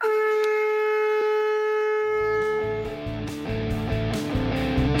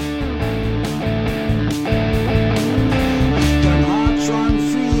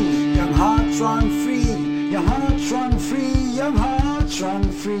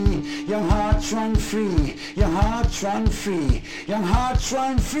free, young hearts run free, young hearts run free, young hearts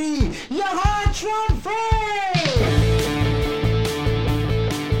run free, young hearts run free!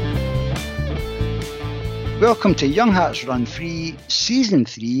 Welcome to Young Hearts Run Free, Season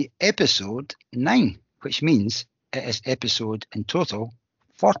 3, Episode 9, which means it is episode in total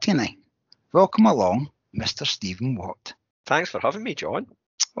 49. Welcome along, Mr. Stephen Watt. Thanks for having me, John.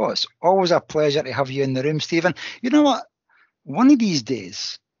 Oh, it's always a pleasure to have you in the room, Stephen. You know what? One of these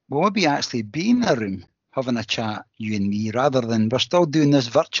days, we'll maybe actually be in a room having a chat, you and me, rather than we're still doing this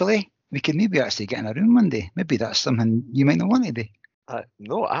virtually. We could maybe actually get in a room one day. Maybe that's something you might not want to do.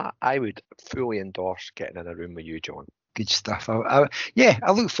 No, I would fully endorse getting in a room with you, John. Good stuff. I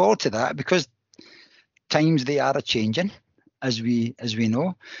look forward to that because times they are a-changing, as we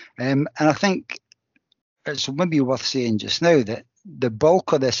know. And I think it's maybe worth saying just now that the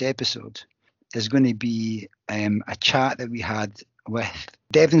bulk of this episode is going to be a chat that we had with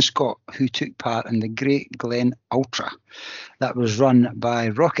Devon Scott, who took part in the Great Glen Ultra that was run by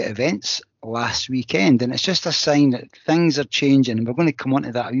Rocket Events last weekend. And it's just a sign that things are changing, and we're going to come on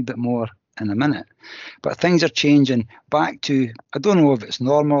to that a wee bit more in a minute. But things are changing back to, I don't know if it's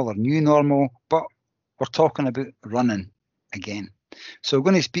normal or new normal, but we're talking about running again. So we're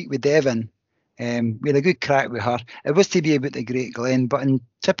going to speak with Devon. We had a good crack with her. It was to be about the Great Glen, but in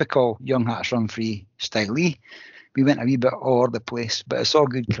typical Young Hearts Run Free style, we went a wee bit all over the place, but it's all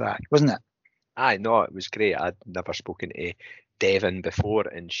good crack, wasn't it? Aye, no, it was great. I'd never spoken to Devon before,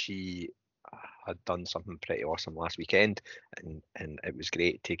 and she had done something pretty awesome last weekend, and it was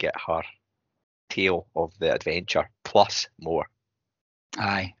great to get her tale of the adventure, plus more.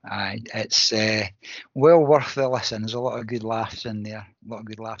 Aye, it's well worth the listen. There's a lot of good laughs in there, But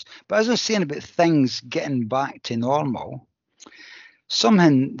as I was saying about things getting back to normal,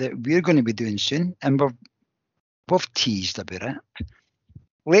 something that we're going to be doing soon, and we've teased about it.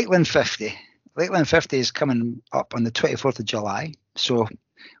 Lakeland 50 is coming up on the 24th of July, so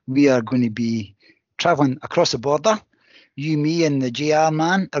we are going to be travelling across the border. You, me, and the JR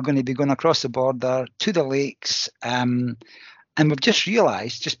man are going to be going across the border to the lakes. And we've just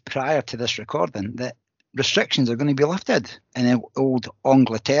realised, just prior to this recording, that restrictions are going to be lifted in old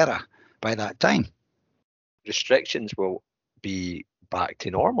Angleterre by that time. Restrictions will be back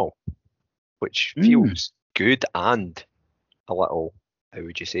to normal, which feels good and a little, how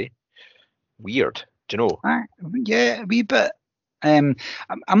would you say, weird. Do you know? Yeah, a wee bit. I'm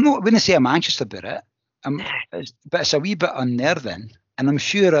not going to say I'm anxious about it, but it's a wee bit unnerving. And I'm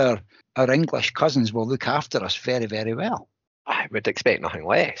sure our English cousins will look after us very, very well. I would expect nothing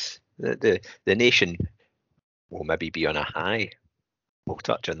less. The nation will maybe be on a high. We'll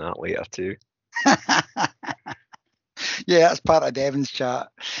touch on that later too. Yeah, that's part of Devon's chat.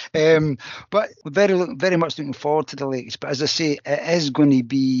 But very, very much looking forward to the lakes. But as I say, it is going to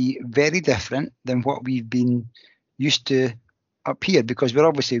be very different than what we've been used to up here, because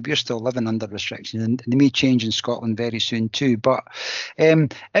we're still living under restrictions, and they may change in Scotland very soon too. But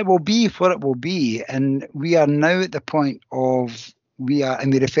it will be what it will be, and we are now at the point of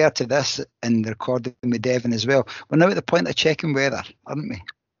and we refer to this in the recording with Devon as well. We're now at the point of checking weather, aren't we?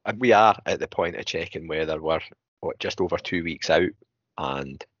 And we are at the point of checking weather. We're just over 2 weeks out,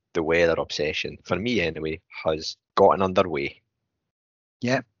 and the weather obsession, for me anyway, has gotten underway.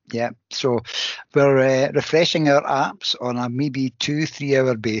 Yeah. So we're refreshing our apps on a maybe 2-3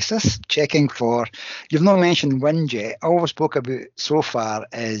 hour basis, checking for, you've not mentioned wind yet. All we spoke about so far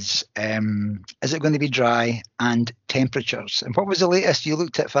is it going to be dry, and temperatures. And what was the latest you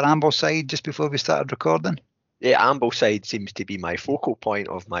looked at for Ambleside just before we started recording? Yeah, Ambleside seems to be my focal point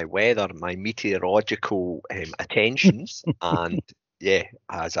of my weather, my meteorological attentions. And yeah,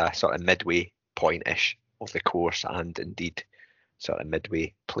 as a sort of midway point-ish of the course, and indeed sort of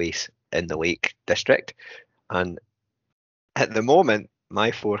midway place in the Lake District. And at the moment, my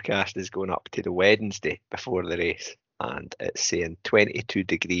forecast is going up to the Wednesday before the race, and it's saying 22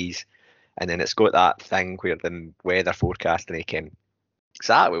 degrees. And then it's got that thing where the weather forecasting can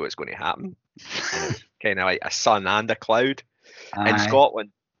exactly what's going to happen. And it's kind of like a sun and a cloud. In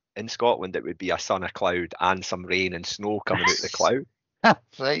Scotland, it would be a sun, a cloud, and some rain and snow coming out the cloud.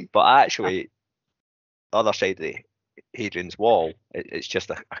 Right. But actually, the other side of the Hadrian's Wall, it's just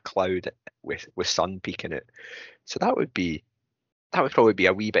a cloud with sun peeking out. So that would probably be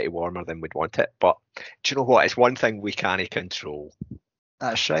a wee bit warmer than we'd want it. But do you know what? It's one thing we can't control.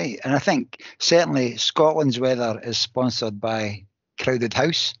 That's right. And I think certainly Scotland's weather is sponsored by Crowded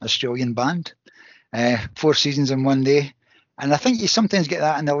House, Australian band. 4 seasons in one day. And I think you sometimes get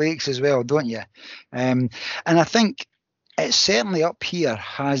that in the lakes as well, don't you? And I think It certainly up here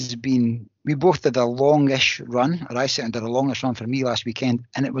has been. We both did a longish run, or I certainly did a longish run for me last weekend,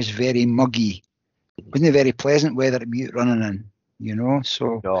 and it was very muggy. Wasn't it very pleasant weather to be running in,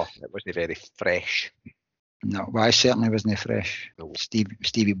 so. No, it wasn't very fresh. No, well, I certainly wasn't fresh. No.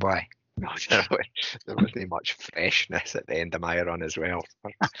 Stevie boy. No, there wasn't much freshness at the end of my run as well.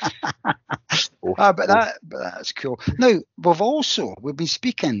 But that's cool. Now, we've been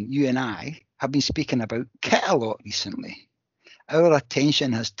speaking, you and I have been speaking about kit a lot recently. Our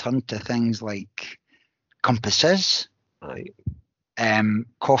attention has turned to things like compasses, right.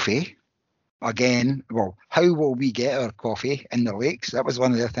 Coffee. Again, how will we get our coffee in the lakes? That was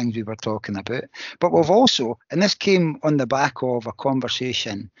one of the things we were talking about. But we've also, and this came on the back of a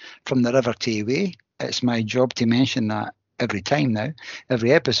conversation from the River Tay. It's my job to mention that every time now,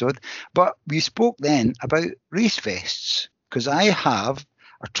 every episode. But we spoke then about race vests, because I have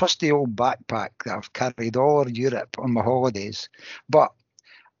a trusty old backpack that I've carried all over Europe on my holidays. But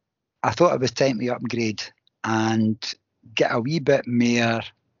I thought it was time to upgrade and get a wee bit more.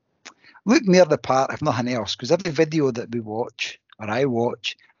 Look near the part, if nothing else, because every video that we watch, or I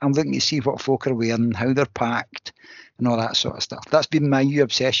watch, I'm looking to see what folk are wearing, how they're packed, and all that sort of stuff. That's been my new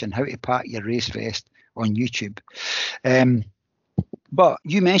obsession, how to pack your race vest on YouTube. But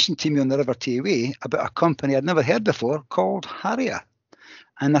you mentioned to me on the River Tay about a company I'd never heard before called Harrier.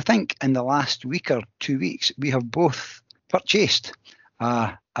 And I think in the last week or 2 weeks, we have both purchased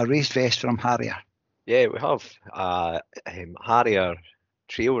a race vest from Harrier. Yeah, we have. Harrier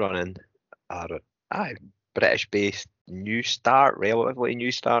Trail Running are a British-based relatively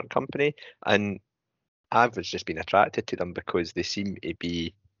new start company, and I've just been attracted to them because they seem to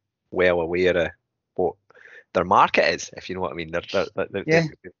be well aware of what their market is, if you know what I mean.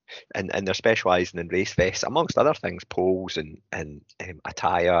 And they're specialising in race vests, amongst other things, poles and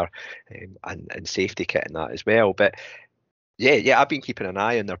attire and safety kit and that as well. But yeah, I've been keeping an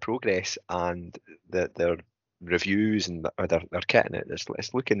eye on their progress and their reviews and their kit in it.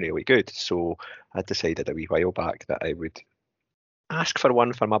 It's looking really good. So I decided a wee while back that I would ask for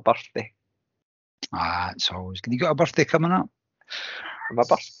one for my birthday. It's always good. You got a birthday coming up? My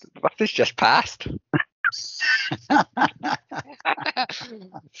birthday's just passed.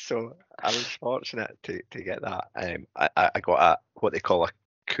 So I was fortunate to get that. I got what they call a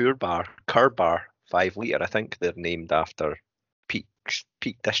Curb Bar 5 litre. I think they're named after Peak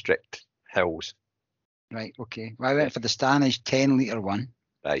District hills. Right, okay. Well, I went for the Stanage 10 litre one.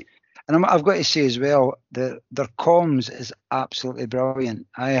 Right. And I've got to say as well, their comms is absolutely brilliant.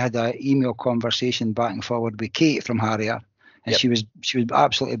 I had an email conversation back and forward with Kate from Harrier, and she was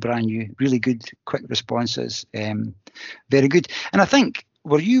absolutely brand new, really good, quick responses, very good. And I think,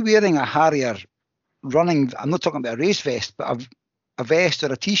 were you wearing a Harrier running? I'm not talking about a race vest, but a vest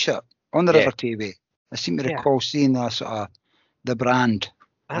or a T-shirt on the River Tay. I seem to recall seeing that sort of the brand.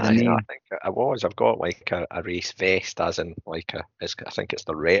 I think I was. I've got like a race vest, as in like I think it's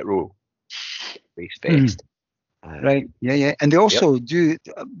the retro race vest. Right. Yeah. And they also do.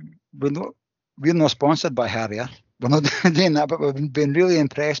 We're not sponsored by Harrier. We're not doing that, but we've been really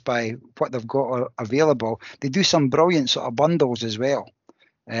impressed by what they've got available. They do some brilliant sort of bundles as well.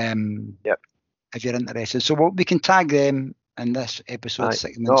 If you're interested, so we can tag them in this episode. So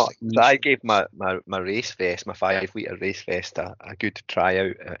I gave my race vest, my 5 litre race vest, a good try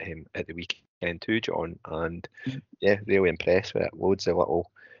out at the weekend too, John, and really impressed with it. Loads of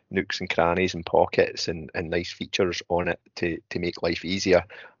little nooks and crannies and pockets and nice features on it to make life easier,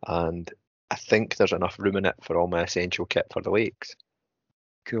 and I think there's enough room in it for all my essential kit for the lakes.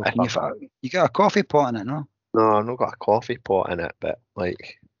 Cool. You got a coffee pot in it, no? No, I've not got a coffee pot in it, but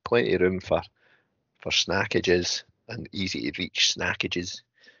like plenty of room for snackages and easy to reach snackages,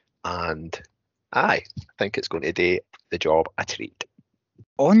 and I think it's going to do the job a treat.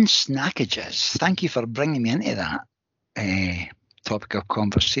 On snackages, thank you for bringing me into that topic of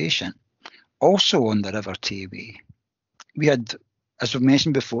conversation. Also on the River Tay, we had, as we've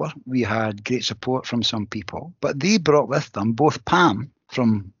mentioned before, we had great support from some people, but they brought with them both Pam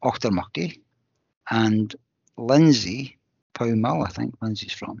from Auchtermuchty and Lindsay Powmill, I think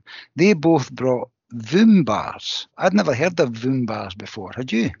Lindsay's from. They both brought Voom bars. I'd never heard of Voom bars before.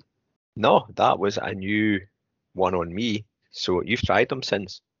 Had you? No, that was a new one on me. So you've tried them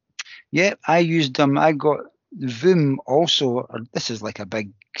since? Yeah, I used them. I got Voom also. This is like a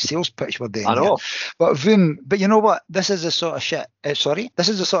big sales pitch we're doing. I know. But Voom, but you know what? This is the sort of this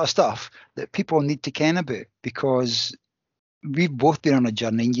is the sort of stuff that people need to ken about, because we've both been on a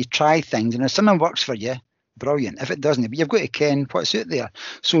journey and you try things, and if something works for you, brilliant. If it doesn't, but you've got to ken what's out there.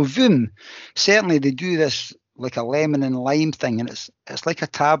 So Voom, certainly they do this like a lemon and lime thing, and it's like a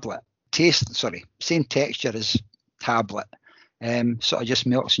tablet. Same texture as tablet. Sort of just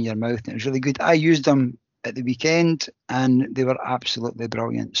melts in your mouth, and it was really good. I used them at the weekend, and they were absolutely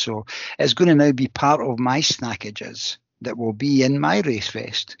brilliant. So it's going to now be part of my snackages that will be in my race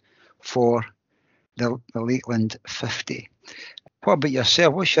vest for the Lakeland 50. What about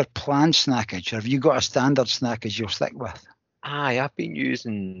yourself? What's your planned snackage? Have you got a standard snackage you'll stick with? Aye, I've been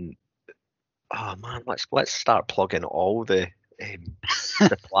using. Oh man, let's start plugging all the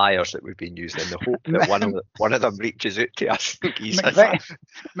suppliers that we've been using in the hope that one of them reaches out to us.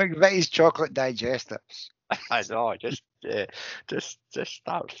 McVitie's chocolate digestives. I know, just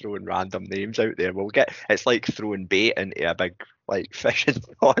start throwing random names out there. It's like throwing bait into a big like fishing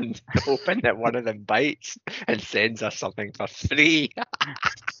pond, hoping that one of them bites and sends us something for free.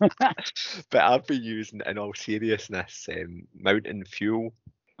 But I've been using, in all seriousness, Mountain Fuel.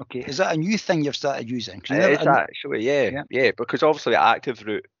 Okay, is that a new thing you've started using? It's actually, yeah, because obviously Active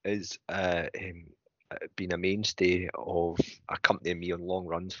Route is been a mainstay of accompanying me on long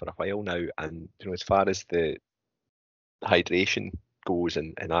runs for a while now, and as far as the hydration goes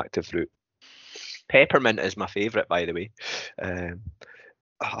in Active Route, peppermint is my favourite, by the way.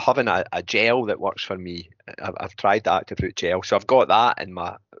 Having a gel that works for me, I've tried the Active Route gel, so I've got that and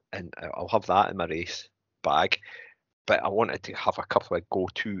I'll have that in my race bag. But I wanted to have a couple of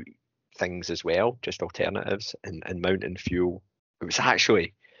go-to things as well, just alternatives. And Mountain Fuel, it was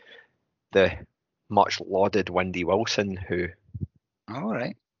actually the much lauded Windy Wilson who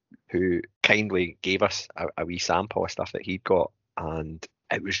kindly gave us a wee sample of stuff that he'd got, and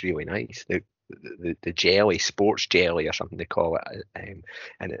it was really nice. The jelly, sports jelly or something they call it, and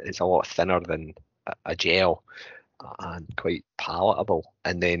it's a lot thinner than a gel and quite palatable.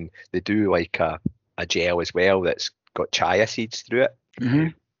 And then they do like a gel as well that's got chia seeds through it. Mm-hmm.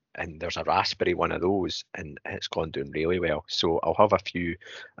 And there's a raspberry one of those, and it's gone down really well. So I'll have a few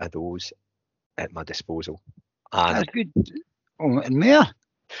of those at my disposal. And that's good. Oh, and more?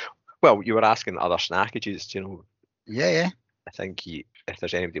 Well, you were asking other snackages, Yeah. I think if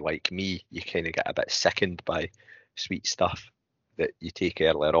there's anybody like me, you kind of get a bit sickened by sweet stuff that you take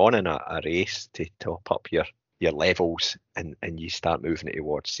earlier on in a race to top up your levels, and you start moving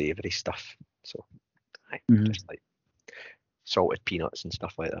towards savoury stuff. So just like salted peanuts and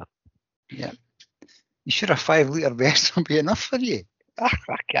stuff like that. Yeah. You sure a 5 litre vest will be enough for you?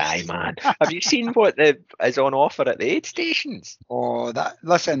 Okay, man. Have you seen what is on offer at the aid stations? Oh,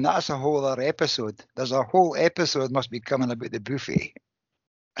 that's a whole other episode. There's a whole episode must be coming about the buffet.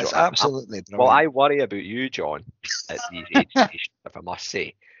 It's absolutely brilliant. Well, I worry about you, John, at these aid stations, if I must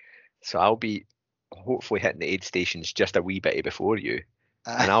say. So I'll be hopefully hitting the aid stations just a wee bit before you.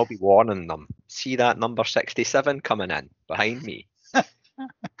 And I'll be warning them. See that number 67 coming in behind me?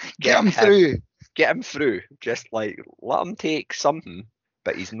 Get him through. Get him through. Just like let him take something,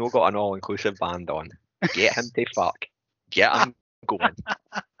 but he's not got an all-inclusive band on. Get him to fuck. Get him going.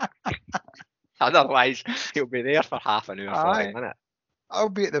 Otherwise, he'll be there for half an hour, 40 minutes. I'll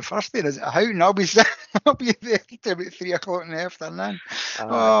be at the first there. Is it Houghton? I'll be there till about 3 o'clock in the afternoon.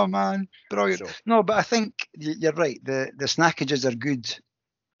 Oh man, brilliant. So, no, but I think you're right. The snackages are good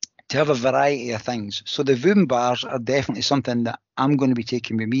to have a variety of things. So the Voom bars are definitely something that I'm going to be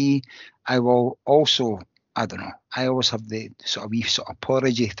taking with me. I will also, I don't know, I always have the sort of wee sort of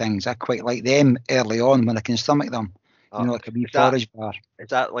porridgey things. I quite like them early on when I can stomach them. Like a wee porridge bar. Is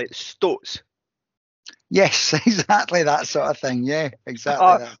that like Stoats? Yes, exactly that sort of thing. Yeah,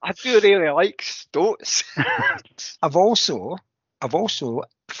 exactly that. I do really like Stoats. I've also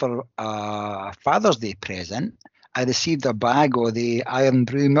for a Father's Day present, I received a bag of the Iron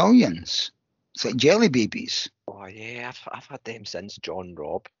Brew Millions. It's like jelly babies. Oh yeah, I've had them since John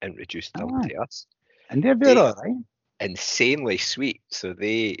Robb introduced them to us. And they're all right. Insanely sweet. So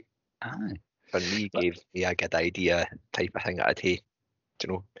they, for me, gave me a good idea type of thing that I'd take,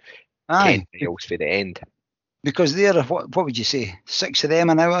 10 miles for the end. Because they're, what would you say, 6 of them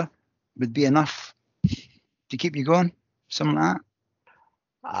an hour would be enough to keep you going? Something like that?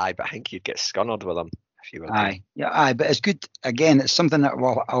 Aye, but I think you'd get scunnered with them. But it's good. Again, it's something that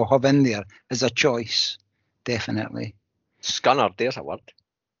I'll have in there as a choice, definitely. Scunnered, there's a word.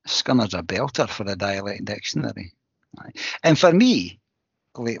 Scunner's a belter for a dialect dictionary. Aye. And for me,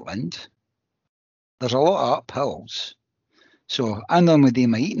 Lakeland, there's a lot of uphills. So I normally do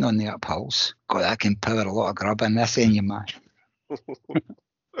my eating on the uphills. God, I can power a lot of grub in this end, you man.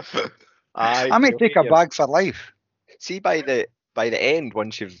 I may take a bag for life. See, by the end,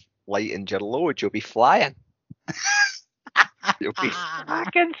 once you've lightened your load, you'll be flying. You'll be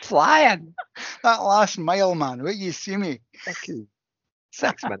fucking flying. That last mile, man. Wait, you see me?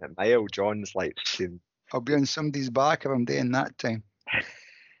 6-minute mile. John's like, I'll be on somebody's back if I'm doing that time.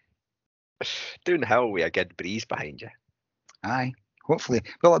 Downhill with a good breeze behind you. Aye, hopefully.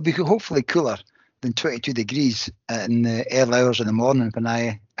 Well, it'll be hopefully cooler than 22 degrees in the early hours of the morning when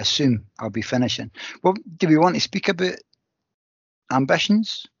I assume I'll be finishing. Well, do we want to speak about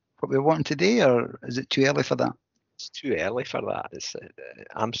ambitions, what we want today, or is it too early for that? It's too early for that.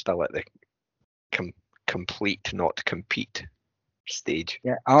 I'm still at the complete, not compete stage.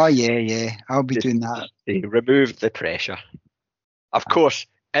 Yeah. Oh, yeah. I'll be doing that. They removed the pressure. Of course,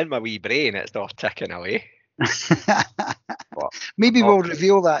 in my wee brain, it's not ticking away. Maybe we'll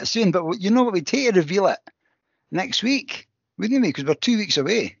reveal that soon, but you know what, we'd take to reveal it next week, wouldn't we? Because we're 2 weeks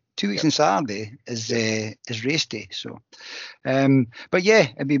away. 2 weeks on Saturday is race day. So, but yeah,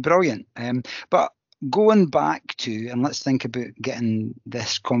 it'd be brilliant. But going back to, and let's think about getting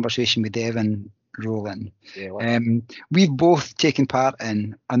this conversation with Devin rolling. Yeah, we've both taken part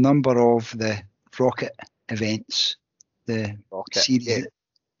in a number of the Rocket events. The Rocket series. Yeah.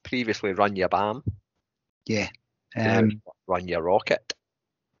 Previously run your BAM. Yeah. Run your Rocket.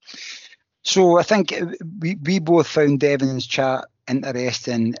 So I think we both found Devin's chat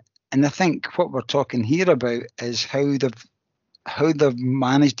interesting, and I think what we're talking here about is how they've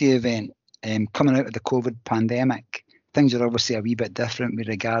managed the event coming out of the COVID pandemic. Things are obviously a wee bit different with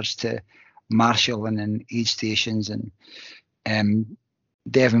regards to marshalling and aid stations, and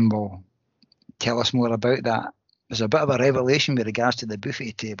Devin will tell us more about that. There's a bit of a revelation with regards to the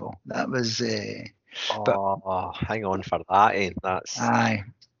buffet table. That was hang on for that, That's aye.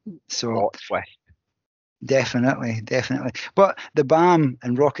 So twist. Definitely. But the BAM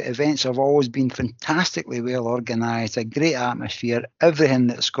and Rocket events have always been fantastically well organised, a great atmosphere, everything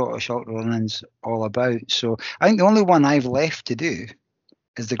that Scottish Ultra Running's all about. So I think the only one I've left to do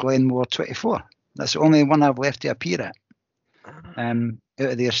is the Glenmore 24. That's the only one I've left to appear at out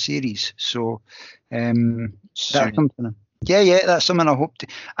of their series. So that's something. Yeah, that's something I hope to.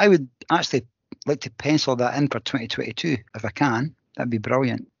 I would actually like to pencil that in for 2022 if I can. That'd be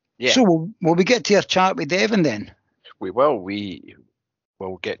brilliant. Yeah. So will we get to our chat with Devin then? We will. We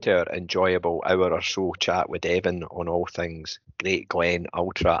will get to our enjoyable hour or so chat with Devin on all things Great Glen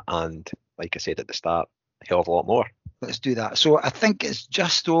Ultra, and like I said at the start, a hell of a lot more. Let's do that. So I think it's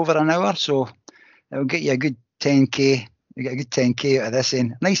just over an hour, so it'll get you a good 10k. You get a good 10k out of this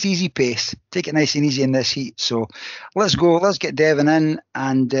in nice easy pace. Take it nice and easy in this heat. So let's go. Let's get Devin in,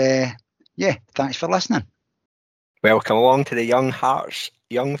 and thanks for listening. Welcome along to the Young Hearts,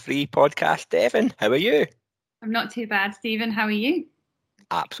 Young Free podcast. Devin, how are you? I'm not too bad, Stephen. How are you?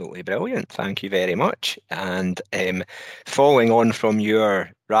 Absolutely brilliant. Thank you very much. And following on from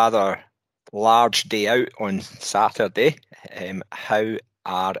your rather large day out on Saturday, how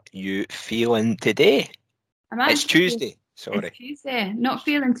are you feeling today? It's Tuesday. Sorry. It's Tuesday. Not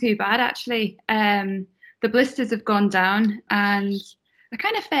feeling too bad, actually. The blisters have gone down, and I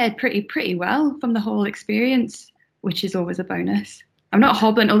kind of fared pretty well from the whole experience, which is always a bonus. I'm not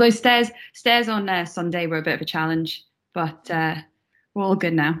hobbling, although stairs on Sunday were a bit of a challenge, but we're all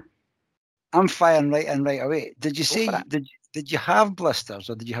good now. I'm firing right away. Did you say did you have blisters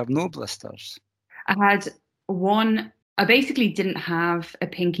or did you have no blisters? I had one. I basically didn't have a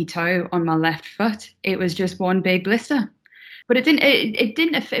pinky toe on my left foot. It was just one big blister, but it didn't.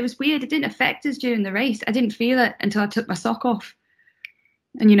 It was weird. It didn't affect us during the race. I didn't feel it until I took my sock off,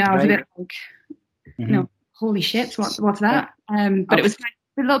 and I was a bit like, holy shit, what's that? But it was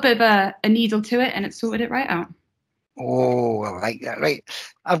a little bit of a needle to it, and it sorted it right out. Oh, I like that. Right.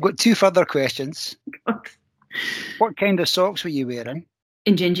 I've got two further questions. What kind of socks were you wearing?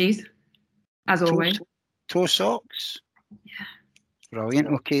 In gingies, as always. Toe socks? Yeah. Brilliant.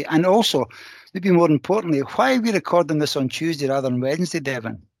 Okay. And also, maybe more importantly, why are we recording this on Tuesday rather than Wednesday,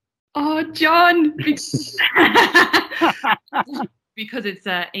 Devin? Oh, John. Because it's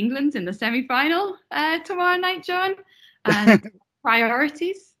England in the semi-final tomorrow night, John. And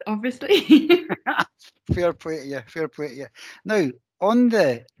priorities, obviously. Fair play to you. Now, on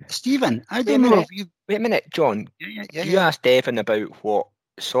the Stephen, I don't know if you... Wait a minute, John. Yeah. You asked Devin about what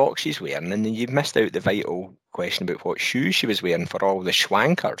socks she's wearing, and then you've missed out the vital question about what shoes she was wearing for all the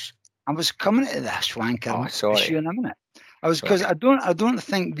schwankers. I was coming to that schwanker issue in a minute. Because I don't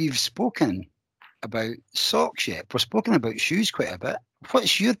think we've spoken about socks yet. We've spoken about shoes quite a bit.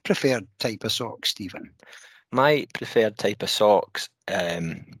 What's your preferred type of socks, Stephen? My preferred type of socks,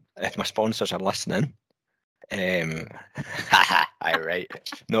 if my sponsors are listening, right.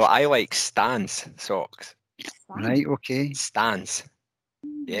 No, I like Stance socks. Right, okay. Stance.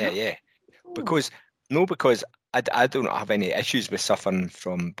 Yeah. Because I don't have any issues with suffering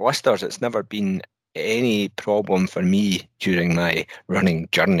from blisters. It's never been any problem for me during my running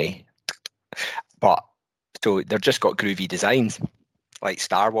journey. But so they've just got groovy designs. like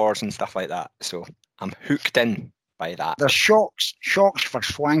Star Wars and stuff like that. So I'm hooked in by that. They're shocks for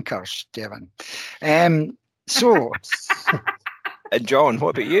swankers, Devon. So, and John,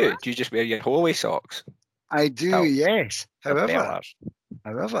 what about you? Do you just wear your holy socks? I do, yes. However,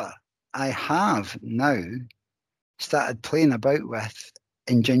 I have now started playing about with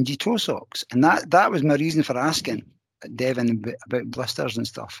Injinji toe socks, and that was my reason for asking Devon about blisters and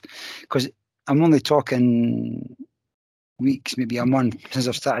stuff, because I'm only talking weeks, maybe a month, since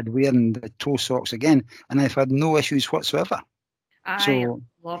I've started wearing the toe socks again, and I've had no issues whatsoever. I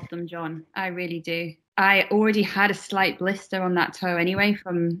love them, John. I really do. I already had a slight blister on that toe anyway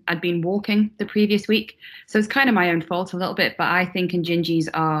from I'd been walking the previous week, so it's kind of my own fault a little bit, but I think Injinjis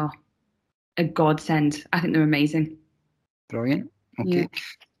are a godsend. I think they're amazing. Brilliant. Okay. Yeah.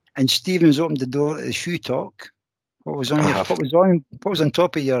 And Stephen's opened the door to the shoe talk. What was on top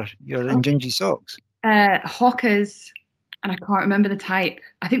of your Injinji socks? Hokas, and I can't remember the type.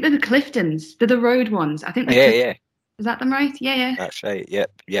 I think they're the Cliftons. They're the road ones. I think. Yeah. Is that them right? Yeah. That's right.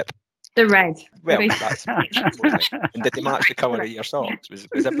 Yep. They're red. Well, that's and did they match the colour of your socks?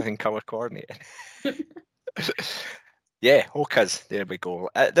 Was everything colour coordinated? Yeah, Hokas. There we go.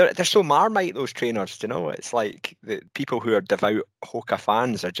 They're so Marmite, those trainers. Do you know? It's like the people who are devout Hoka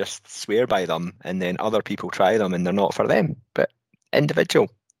fans are just swear by them, and then other people try them and they're not for them. But individual.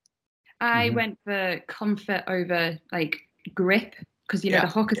 I went for comfort over like grip, because the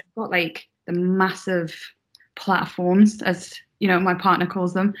Hokas have got like the massive platforms, as you know my partner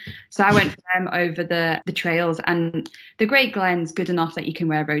calls them. So I went for them over the trails, and the Great Glen's good enough that you can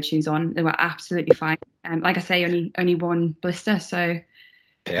wear road shoes on. They were absolutely fine. Like I say, only one blister, so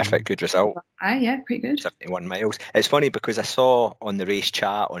perfect, good result. Yeah, pretty good. 71 miles. It's funny because I saw on the race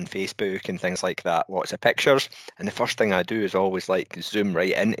chat on Facebook and things like that lots of pictures, and the first thing I do is always like zoom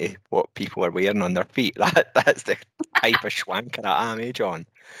right into what people are wearing on their feet. That's the type of schwanker I am, John?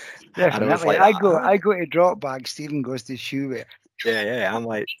 Definitely. Like, I go to drop bag, Stephen goes to shoe wear. Yeah, I'm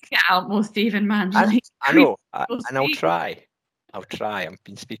like, get out more, Stephen, man. I know, and I'll try. I've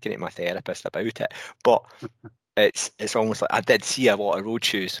been speaking to my therapist about it, but it's almost like I did see a lot of road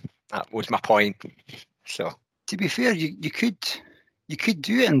shoes. That was my point. So to be fair, you could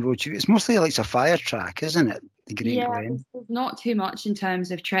do it in road shoes. It's mostly like a fire track, isn't it? The Great Glen. There's not too much in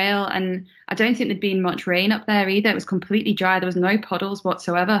terms of trail, and I don't think there'd been much rain up there either. It was completely dry. There was no puddles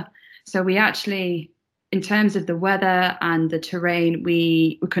whatsoever. So we actually, in terms of the weather and the terrain,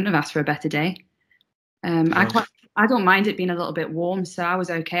 we couldn't have asked for a better day. I don't mind it being a little bit warm, so I was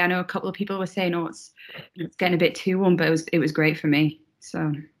okay. I know a couple of people were saying, it's getting a bit too warm, but it was great for me.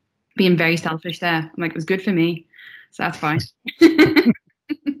 So being very selfish there, I'm like, it was good for me, so that's fine.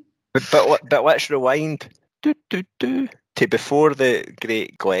 but let's rewind to before the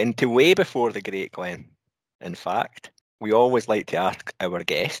Great Glen, to way before the Great Glen. In fact, we always like to ask our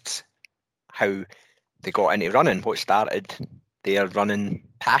guests how they got into running, what started their running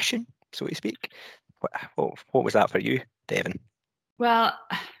passion, so to speak. What was that for you, Devon? Well,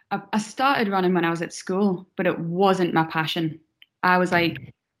 I started running when I was at school, but it wasn't my passion. I was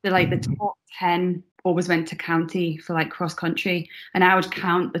like the top 10 always went to county for like cross country, and I would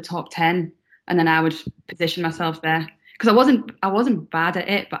count the top 10, and then I would position myself there because I wasn't bad at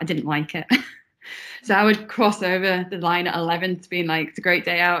it, but I didn't like it. So I would cross over the line at 11th, being like, it's a great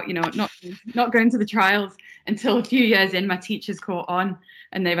day out, not going to the trials until a few years in. My teachers caught on,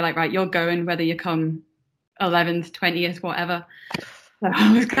 and they were like, right, you're going whether you come 11th, 20th, whatever. So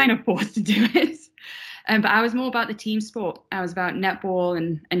I was kind of forced to do it. But I was more about the team sport. I was about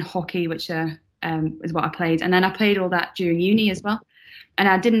netball and hockey, which is what I played. And then I played all that during uni as well. And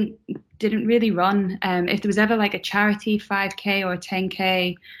I didn't really run. If there was ever like a charity 5K or a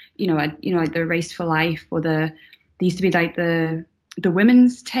 10K, like the Race for Life, or there used to be like the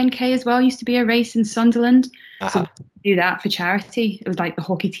women's 10K as well. Used to be a race in Sunderland. So do that for charity. It was like the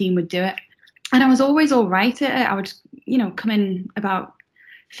hockey team would do it. And I was always all right at it. I would, come in about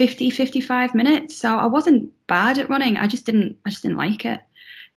 55 minutes. So I wasn't bad at running. I just didn't like it.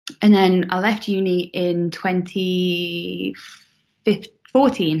 And then I left uni in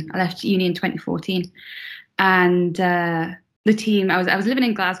 2014. I left uni in 2014. And the team, I was living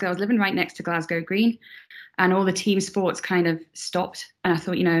in Glasgow. I was living right next to Glasgow Green. And all the team sports kind of stopped. And I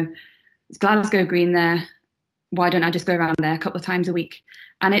thought, it's Glasgow Green there. Why don't I just go around there a couple of times a week?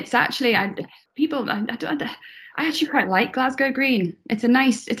 And it's actually, I actually quite like Glasgow Green. It's a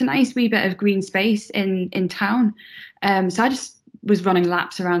nice wee bit of green space in town. So I just was running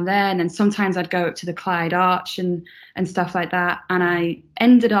laps around there, and then sometimes I'd go up to the Clyde Arch and stuff like that. And I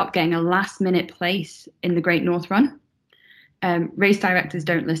ended up getting a last minute place in the Great North Run. Race directors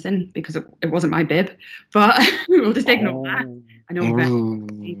don't listen because it wasn't my bib, but we'll just ignore that. I know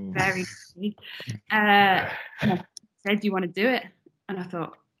very said, "Do you want to do it?" And I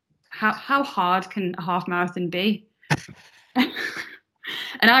thought, how hard can a half marathon be? And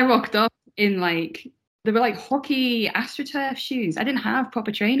I rocked up in they were like hockey AstroTurf shoes. I didn't have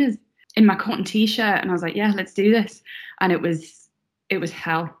proper trainers, in my cotton t-shirt, and I was like, "Yeah, let's do this." And it was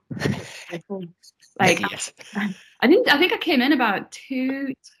hell. Yes. I think I came in about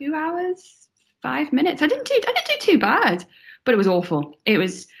 2 hours 5 minutes. I didn't do too bad, but it was awful. It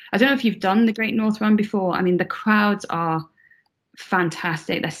was. I don't know if you've done the Great North Run before. I mean, the crowds are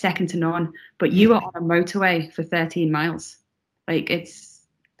fantastic. They're second to none. But you are on a motorway for 13 miles. It's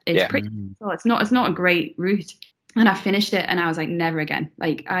pretty cool. It's not a great route. And I finished it, and I was like, never again.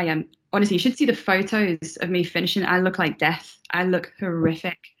 Like, I am honestly, you should see the photos of me finishing. I look like death. I look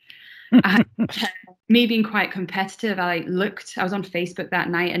horrific. And, me being quite competitive, I was on Facebook that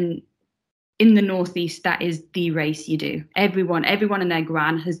night, and in the Northeast, that is the race you do. Everyone in their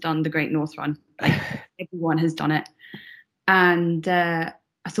gran has done the Great North Run. Like, everyone has done it. And I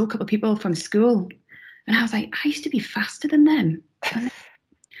saw a couple of people from school, and I was like, I used to be faster than them.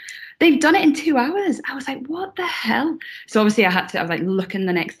 They've done it in 2 hours. I was like, what the hell? So obviously I was like looking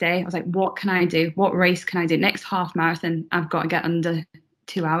the next day. I was like, what can I do? What race can I do? Next half marathon, I've got to get under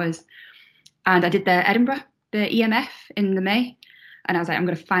 2 hours. And I did the Edinburgh, the EMF in the May. And I was like, I'm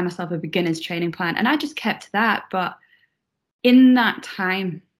going to find myself a beginner's training plan. And I just kept that. But in that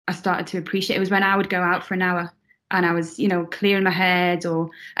time, I started to appreciate it. It was when I would go out for an hour and I was, clearing my head,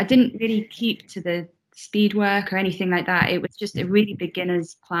 or I didn't really keep to the speed work or anything like that. It was just a really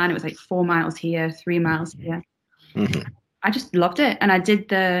beginner's plan. It was like 4 miles here, 3 miles here. Mm-hmm. I just loved it. And I did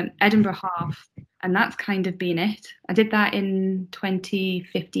the Edinburgh half, and that's kind of been it. I did that in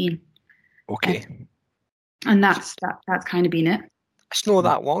 2015. Okay. And that's kind of been it. It's not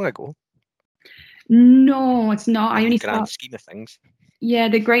that long ago. No, it's not. I only grand scheme of things. Yeah,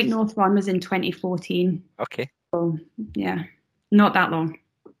 the Great North Run was in 2014. Okay. So yeah, not that long.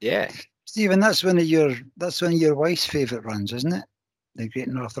 Yeah. Stephen, that's one of your wife's favourite runs, isn't it? The Great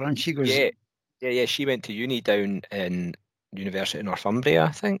North Run. She goes. Yeah. She went to uni down in University of Northumbria,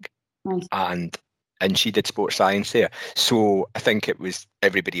 I think. Nice. And she did sports science there. So I think it was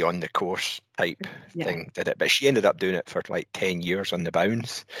everybody on the course type thing did it. But she ended up doing it for like 10 years on the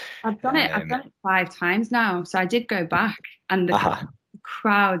bounce. I've done it 5 times now. So I did go back, and the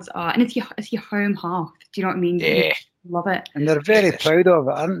crowds are, and it's your home half. Do you know what I mean? Yeah. Love it. And they're very proud of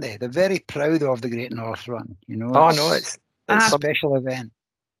it, aren't they? They're very proud of the Great North Run. It's a special event.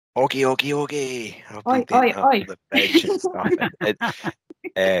 Ogie.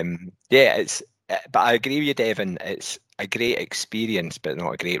 But I agree with you, Devin. It's a great experience, but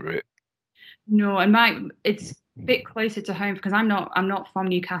not a great route. No, and it's a bit closer to home because I'm not from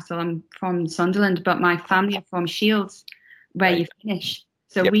Newcastle. I'm from Sunderland, but my family are from Shields, where you finish.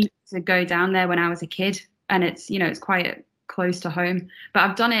 So we used to go down there when I was a kid, and it's quite close to home. But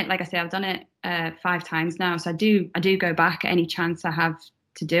I've done it, like I say, I've done it 5 times now. So I do go back at any chance I have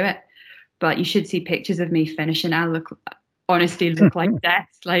to do it. But you should see pictures of me finishing. I honestly look like death.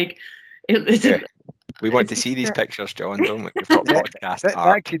 Like. We want to see these pictures, John, don't we? We've got podcast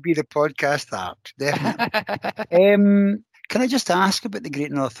art. That could be the podcast art, definitely. Can I just ask about the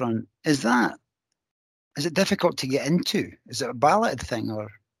Great North Run? Is it difficult to get into? Is it a ballot thing, or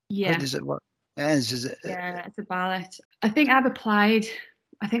how does it work? Is it? Yeah, it's a ballot. I think I've applied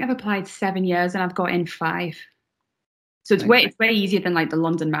 7 years and I've got in 5. So it's way easier than like the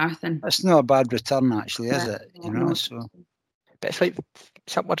London Marathon. That's not a bad return, actually, is it? So. But it's like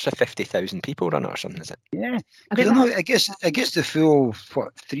upwards of 50,000 people run it or something, is it? Yeah. I guess the full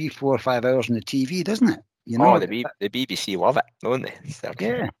 3, 4, 5 hours on the TV, doesn't it? The BBC love it, don't they?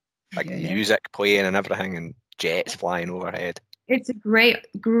 Like music playing and everything, and jets flying overhead. It's a great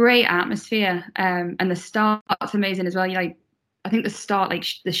atmosphere, and the start's amazing as well. I think the start, like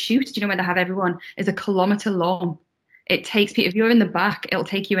the shoot, where they have everyone, is 1 kilometre long. It takes people. If you're in the back, it'll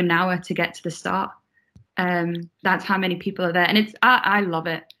take you an hour to get to the start. That's how many people are there, and I love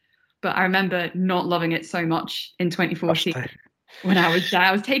it. But I remember not loving it so much in 2014 when I was there.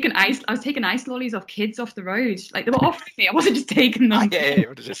 I was taking ice lollies off kids off the road. Like, they were offering me. I wasn't just taking them. Yeah, you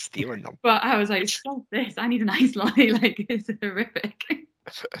were just stealing them. But I was like, stop this! I need an ice lolly. Like, it's horrific.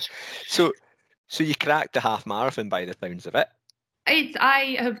 So you cracked the half marathon by the sounds of it.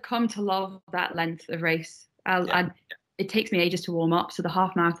 I have come to love that length of race. It takes me ages to warm up, so the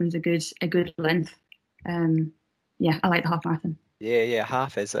half marathon's a good length. I like the half marathon. Yeah,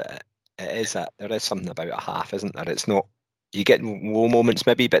 half is it. It is that there is something about a half, isn't there? It's not, you get low moments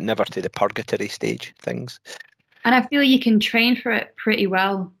maybe, but never to the purgatory stage things. And I feel you can train for it pretty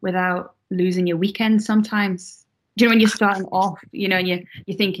well without losing your weekend sometimes. Do you know when you're starting off, and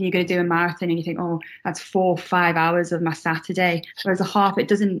you're thinking you're going to do a marathon and you think, oh, that's 4 or 5 hours of my Saturday. Whereas a half, it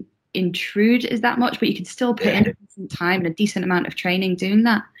doesn't intrude as that much, but you can still put in some time and a decent amount of training doing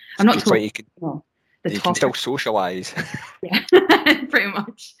that. I'm not talking you can still socialise. Yeah, pretty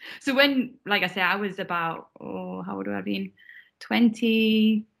much. So when, like I say, I was about, how old would I have been?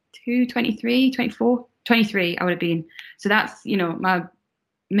 22, 23, 24, 23 I would have been. So that's, my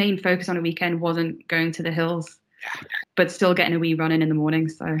main focus on a weekend wasn't going to the hills, but still getting a wee running in the morning.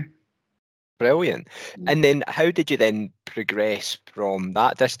 So brilliant. And then how did you then progress from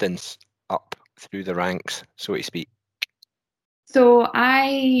that distance up through the ranks, so to speak? So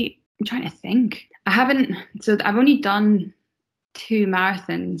I'm trying to think. I've only done 2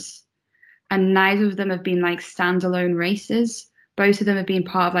 marathons, and neither of them have been like standalone races. Both of them have been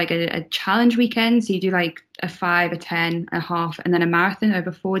part of like a challenge weekend. So you do like a 5, a 10, a half, and then a marathon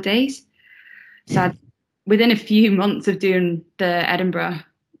over 4 days. So within a few months of doing the Edinburgh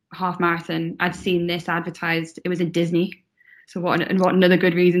half marathon, I'd seen this advertised. It was in Disney. So what another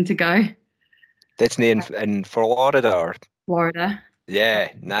good reason to go. Disney in Florida or? Florida. Yeah,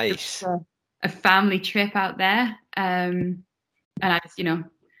 nice. A family trip out there. And I just,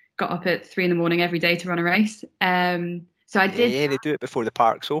 got up at 3 a.m. every day to run a race. So I did. Yeah, they do it before the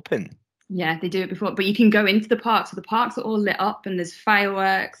parks open. Yeah, they do it before, but you can go into the park. So the parks are all lit up and there's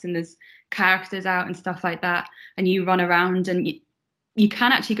fireworks and there's characters out and stuff like that. And you run around and you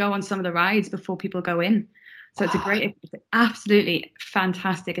can actually go on some of the rides before people go in. So it's it's an absolutely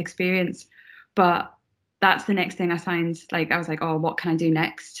fantastic experience. But that's the next thing I find. Like, I was like, oh, what can I do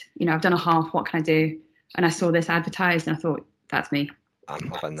next? I've done a half, what can I do? And I saw this advertised and I thought, that's me. I'm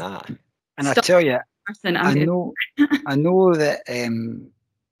loving that. And I tell you, I know that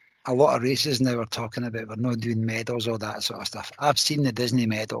a lot of races now are talking about we're not doing medals, all that sort of stuff. I've seen the Disney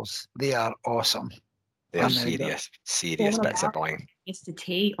medals. They are awesome. They're serious bits of bling. It's the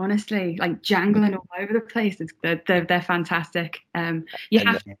tea, honestly, like jangling all over the place. They're fantastic. You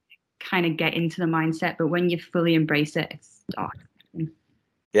have to kind of get into the mindset, but when you fully embrace it, it's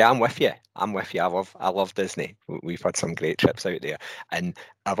yeah, I'm with you. I love Disney. We've had some great trips out there, and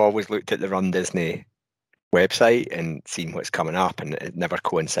I've always looked at the Run Disney website and seen what's coming up, and it never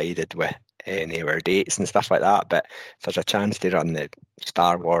coincided with any of our dates and stuff like that. But if there's a chance to run the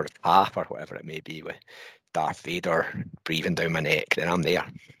Star Wars half or whatever it may be with Darth Vader breathing down my neck, then I'm there.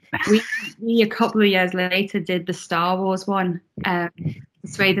 We a couple of years later did the Star Wars one.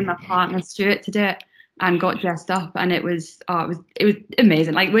 Persuaded my partner Stuart to do it and got dressed up, and it was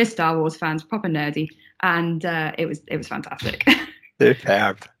amazing. Like, we're Star Wars fans, proper nerdy, and it was fantastic.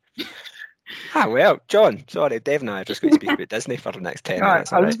 Superb. Well, John, sorry, Dave and I are just going to speak about Disney for the next 10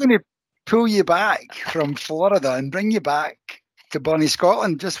 minutes. I was going to pull you back from Florida and bring you back to Bonnie,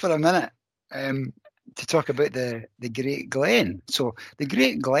 Scotland, just for a minute, to talk about the Great Glen. So the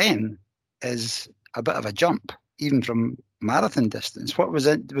Great Glen is a bit of a jump, even from marathon distance. What was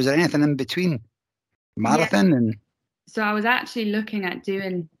it? Was there anything in between marathon and? So I was actually looking at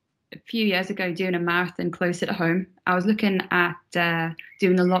doing a few years ago doing a marathon closer to home. I was looking at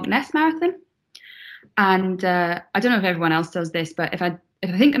doing the Loch Ness Marathon, and I don't know if everyone else does this, but if I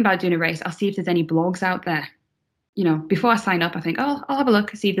think about doing a race, I'll see if there's any blogs out there. Before I sign up, I think, oh, I'll have a look,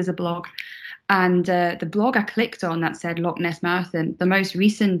 see if there's a blog. And the blog I clicked on that said Loch Ness Marathon, the most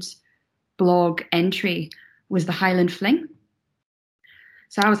recent blog entry was the Highland Fling.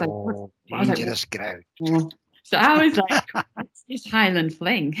 So I was like, dangerous ground. So I was like, what's this Highland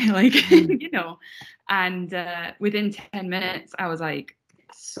Fling? And within 10 minutes, I was like,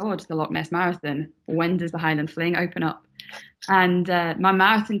 sod the Loch Ness Marathon. When does the Highland Fling open up? And my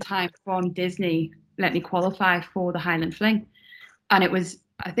marathon time from Disney let me qualify for the Highland Fling. And it was,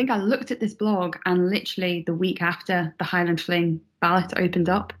 I think I looked at this blog, and literally the week after, the Highland Fling ballot opened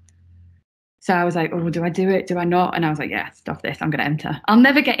up. So I was like, oh, do I do it? Do I not? And I was like, yeah, stuff this. I'm going to enter. I'll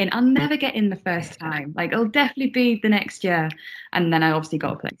never get in the first time. Like, it'll definitely be the next year. And then I obviously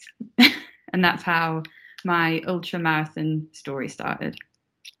got a place. And that's how my ultra marathon story started.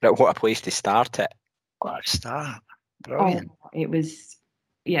 But what a place to start it. What a start. Brilliant. It's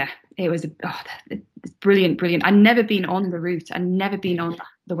brilliant. I'd never been on the route. I'd never been on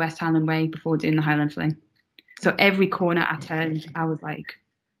the West Highland Way before doing the Highland Fling. So every corner I turned, I was like,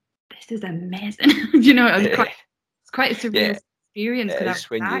 this is amazing. It's quite a surreal experience. It is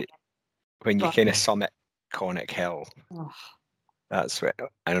when you kind of summit Conic Hill. Oh. That's what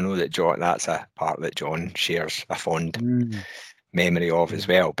I don't know that John. That's a part that John shares a fond memory of as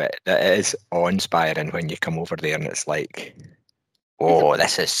well. But it is awe-inspiring when you come over there and it's like, oh,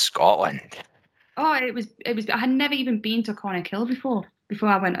 this is Scotland. Oh, it was. I had never even been to Cornhill before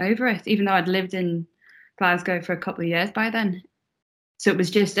I went over it, even though I'd lived in Glasgow for a couple of years by then. So it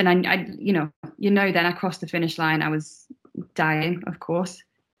was just, and I then I crossed the finish line. I was dying, of course,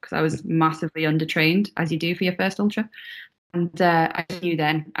 because I was massively undertrained, as you do for your first ultra. And I knew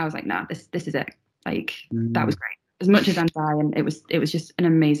then, I was like, nah, this is it. Like, that was great. As much as I'm dying, it was just an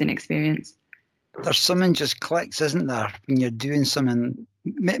amazing experience. There's something just clicks, isn't there, when you're doing something.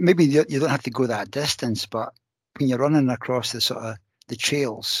 Maybe you don't have to go that distance, but when you're running across the sort of the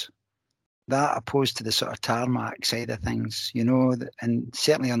trails, that opposed to the sort of tarmac side of things, you know, and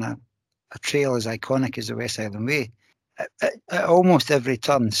certainly on a trail as iconic as the West Highland Way, at almost every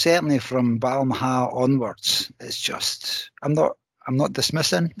turn, certainly from Balmaha onwards, it's just, I'm not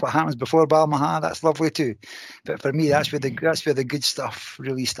dismissing what happens before Balmaha. That's lovely too, but for me, that's where the good stuff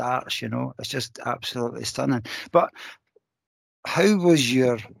really starts. You know, it's just absolutely stunning. But how was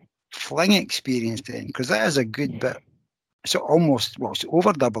your fling experience then? Because that is a good bit. So almost, it's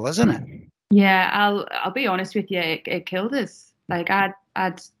over double, isn't it? Yeah, I'll be honest with you. It killed us. Like I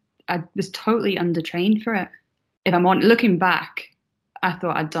was totally undertrained for it. If I'm looking back, I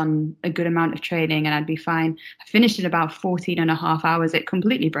thought I'd done a good amount of training and I'd be fine. I finished in about 14 and a half hours. It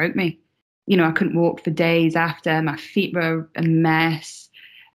completely broke me. You know, I couldn't walk for days after. My feet were a mess.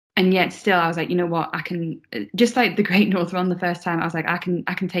 And yet still, I was like, you know what? I can, just like the Great North Run the first time, I was like, I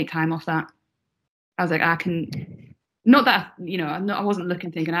can take time off that. I was like, I can, not that, you know, I wasn't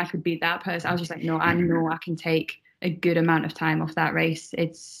looking thinking I could beat that person. I was just like, no, I know I can take a good amount of time off that race.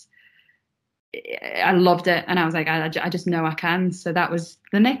 I loved it, and I was like, I just know I can. So that was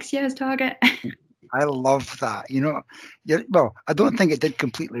the next year's target. I love that. You know, well, I don't think it did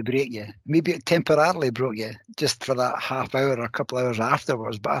completely break you. Maybe it temporarily broke you just for that half hour or a couple of hours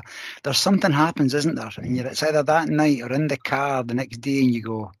afterwards. But there's something happens, isn't there? And it's either that night or in the car the next day, and you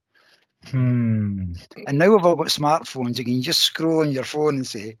go, And now we've all got smartphones. You can just scroll on your phone and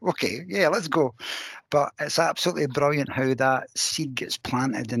say, okay, yeah, let's go. But it's absolutely brilliant how that seed gets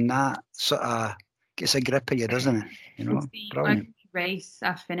planted and that sort of gets a grip of you, doesn't it? You know, brilliant. Race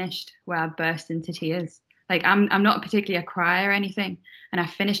I finished where I burst into tears. Like I'm not particularly a crier or anything, and I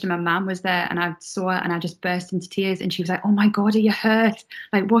finished and my mum was there and I saw her and I just burst into tears and she was like, oh my God, are you hurt?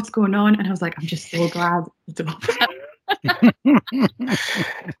 Like, what's going on? And I was like, I'm just so glad.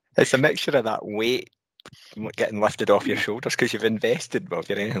 It's a mixture of that weight getting lifted off your shoulders because you've invested, well, if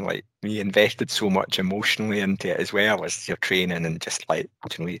you're anything like me, invested so much emotionally into it as well as your training, and just like,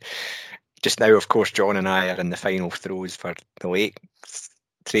 you know, just now, of course, John and I are in the final throes for the lake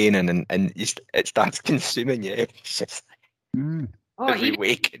training, and it starts consuming you. It's just every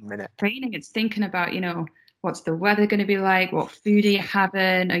waking minute. Training, it's thinking about, you know, what's the weather going to be like? What food are you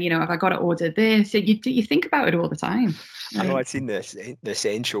having? Or, you know, have I got to order this? You think about it all the time. I know I'd seen the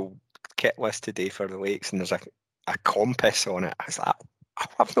essential kit list today for the lakes, and there's a compass on it. I was like,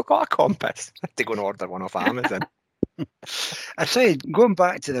 I've not got a compass. I have to go and order one off Amazon. I say, going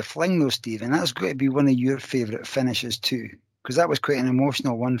back to the fling though, Stephen, that's got to be one of your favourite finishes too, because that was quite an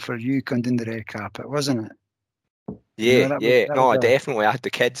emotional one for you coming down the red carpet, wasn't it? Yeah, I definitely. I had the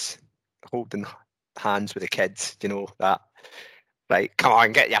kids holding hands with the kids, you know, that, like, come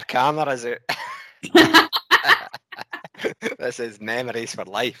on, get your cameras out. This is memories for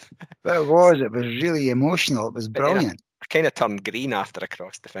life. But it was really emotional. It was brilliant. I kind of turned green after I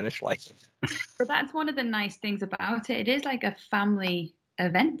crossed the finish line. But that's one of the nice things about it. It is like a family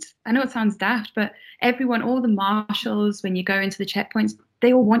event. I know it sounds daft, but everyone, all the marshals, when you go into the checkpoints,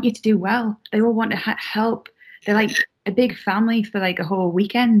 they all want you to do well. They all want to help. They're like a big family for like a whole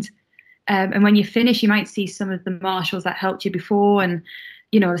weekend. And when you finish, you might see some of the marshals that helped you before, and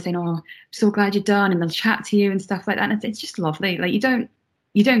you know, they're saying, "Oh, I'm so glad you're done," and they'll chat to you and stuff like that. And it's just lovely. Like you don't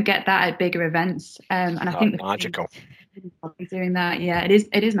get that at bigger events. And I think magical. Doing that, yeah,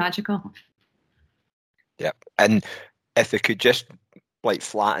 it is magical. Yep. And if they could just like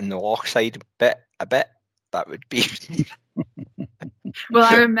flatten the loch side a bit, that would be. Well,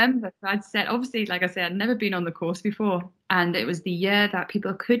 I remember I'd said, obviously, like I said, I'd never been on the course before, and it was the year that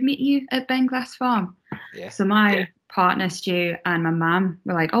people could meet you at Benglass Farm. Yeah. So my partner Stu and my mum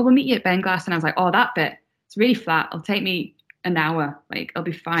were like, "Oh, we'll meet you at Benglass," and I was like, "Oh, that bit, it's really flat. It'll take me an hour. Like, I'll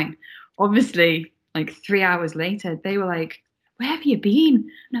be fine." Obviously, like 3 hours later, they were like, "Where have you been?"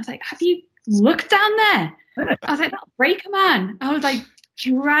 And I was like, "Have you looked down there?" I was like, "That'll break a man." I was like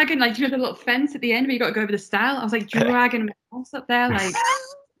dragging, like, you know, the little fence at the end where you got to go over the stile. I was like dragging my horse up there, like.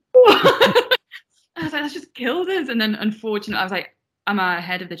 I was like, "That's just killed us." And then, unfortunately, I was like, "Am I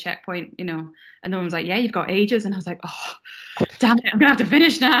ahead of the checkpoint?" You know, and no one was like, "Yeah, you've got ages." And I was like, "Oh, damn it, I'm gonna have to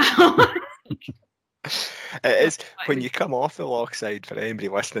finish now." It is when you come off the lock side, for anybody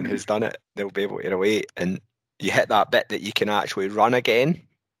listening who's done it, they'll be able to relate, and you hit that bit that you can actually run again.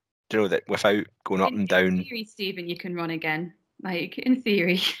 Do you know that without going up and down? In theory, Stephen, you can run again. Like, in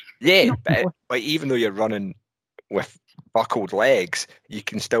theory. Yeah, but like, even though you're running with buckled legs, you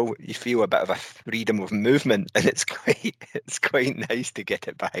feel a bit of a freedom of movement, and it's quite nice to get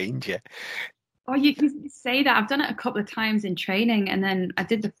it behind you. Oh, you can say that. I've done it a couple of times in training, and then I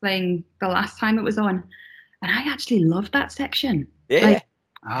did the fling the last time it was on, and I actually loved that section. Yeah,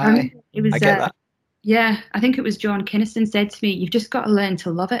 it was. I get that. Yeah, I think it was John Kinnison said to me, "You've just got to learn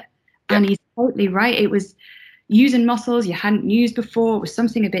to love it," and he's totally right. It was using muscles you hadn't used before. It was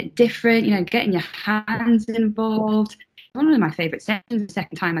something a bit different. Getting your hands involved. One of my favourite sessions. The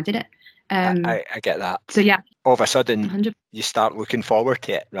second time I did it. I get that. So yeah, all of a sudden 100%. You start looking forward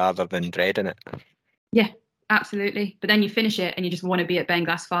to it rather than dreading it. Yeah, absolutely. But then you finish it and you just want to be at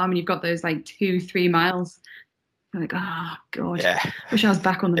Benglass Farm, and you've got those like 2-3 miles. You're like, oh god, wish I was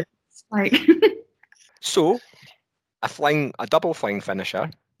back on the like. So, a double fling finisher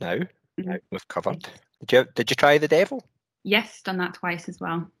now. We've covered. Did you try the devil? Yes, done that twice as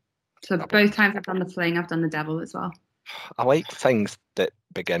well. So both times I've done the fling, I've done the devil as well. I like things that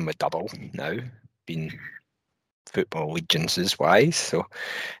begin with double now, being football allegiances wise. So,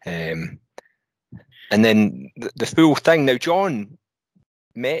 and then the full thing. Now, John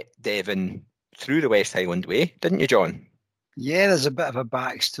met Devon through the West Highland Way, didn't you, John? Yeah, there's a bit of a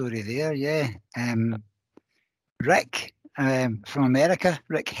backstory there. Yeah, Rick from America,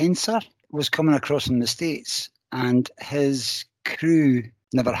 Rick Henser, was coming across from the States, and his crew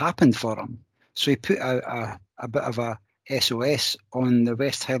never happened for him. So he put out a bit of a SOS on the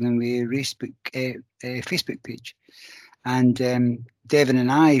West Highland Way Facebook page. And Devon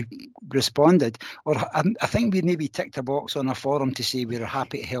and I responded, or I think we maybe ticked a box on a forum to say we were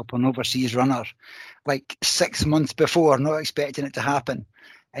happy to help an overseas runner, like 6 months before, not expecting it to happen.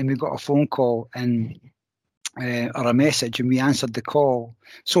 And we got a phone call and or a message, and we answered the call.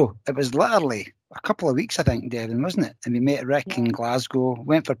 So it was literally a couple of weeks, I think, Devon, wasn't it? And we met Rick in Glasgow,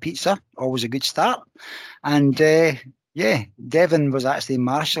 went for pizza, always a good start. And Devon was actually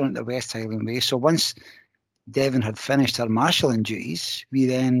marshalling at the West Highland Way. So once Devon had finished her marshalling duties, we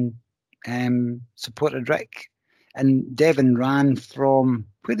then supported Rick. And Devon ran from,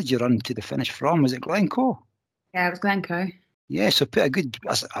 where did you run to the finish from? Was it Glencoe? Yeah, it was Glencoe. Yeah, so put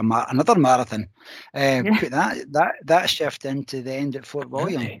another marathon. Put that shift into the end at Fort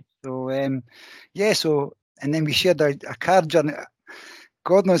William. Okay. So so and then we shared a car journey.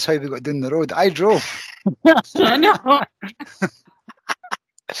 God knows how we got down the road. I drove. I know.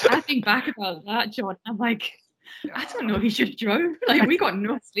 I think back about that, John. I'm like, I don't know if you should have drove. Like, we got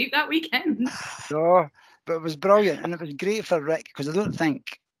no sleep that weekend. No, but it was brilliant, and it was great for Rick, because I don't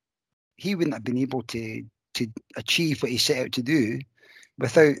think he wouldn't have been able to achieve what he set out to do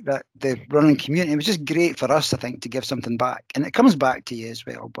without the running community. It was just great for us, I think, to give something back, and it comes back to you as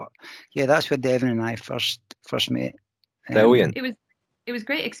well. But yeah, that's where Devon and I first met. Brilliant. It was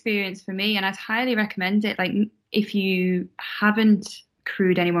great experience for me, and I'd highly recommend it. Like, if you haven't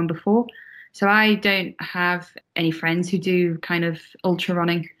crewed anyone before, so I don't have any friends who do kind of ultra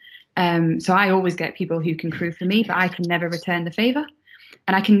running, so I always get people who can crew for me, but I can never return the favour.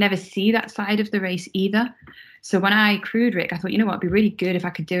 And I can never see that side of the race either. So when I crewed Rick, I thought, you know what, it'd be really good if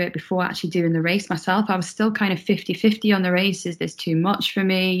I could do it before actually doing the race myself. I was still kind of 50-50 on the race. Is this too much for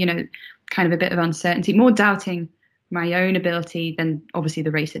me? Kind of a bit of uncertainty, more doubting my own ability than obviously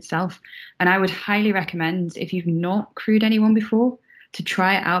the race itself. And I would highly recommend, if you've not crewed anyone before, to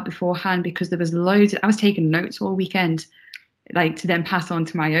try it out beforehand, because there was loads. I was taking notes all weekend, like to then pass on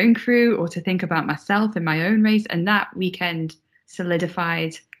to my own crew or to think about myself in my own race. And that weekend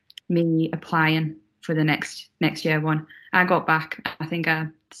solidified me applying for the next year one. I got back, I think I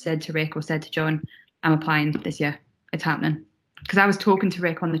said to Rick or said to John, I'm applying this year. It's happening. Because I was talking to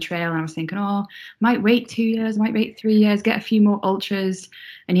Rick on the trail and I was thinking, might wait 2 years, might wait 3 years, get a few more ultras.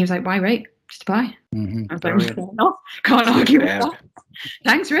 And he was like, why wait? Just apply. Mm-hmm. I was like, no, can't argue with that.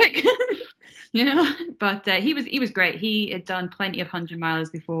 Thanks, Rick. But he was great. He had done plenty of 100 miles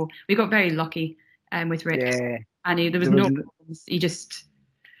before. We got very lucky with Rick. Yeah. And there was no problems. He just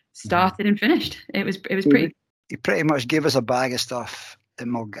started and finished. It was pretty. He pretty much gave us a bag of stuff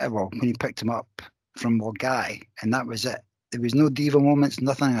when he picked him up from Mulgai, and that was it. There was no diva moments,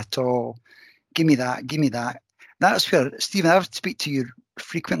 nothing at all. Give me that, give me that. That's where, Stephen, I speak to you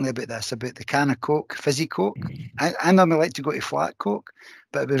frequently about this, about the can of Coke, fizzy Coke. I normally like to go to flat Coke,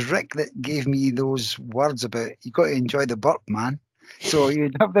 but it was Rick that gave me those words about, you got to enjoy the burp, man. So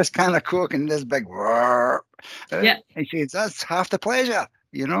you'd have this can of Coke and this big whirr. Yeah. And she says, that's half the pleasure.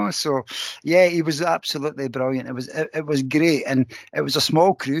 So yeah, he was absolutely brilliant. It was great, and it was a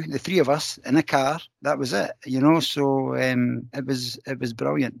small crew, the three of us in a car. That was it, So it was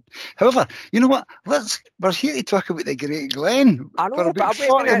brilliant. However, you know what? We're here to talk about the Great Glen. I know, for about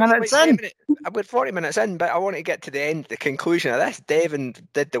 40 minutes in. We're 40 minutes in, but I want to get to the end, the conclusion of this. Devon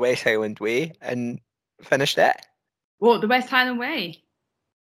did the West Highland Way and finished it. What, the West Highland Way?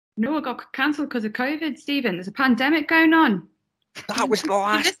 No, it got cancelled because of COVID, Stephen. There's a pandemic going on. That was the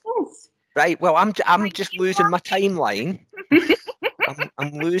last. Right. Well, I'm just losing my timeline.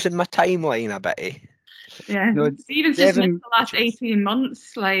 I'm losing my timeline a bit. Yeah. No, Stephen's just missed the last 18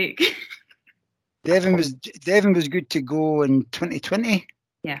 months. Like. Devon was good to go in 2020.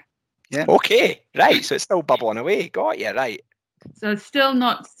 Yeah. Yeah. Okay. Right. So it's still bubbling away. Got you. Right. So still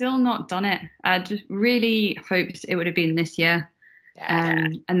not done it. I just really hoped it would have been this year.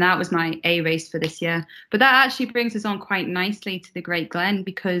 And that was my A race for this year. But that actually brings us on quite nicely to the Great Glen,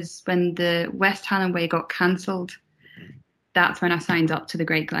 because when the West Highland Way got cancelled, that's when I signed up to the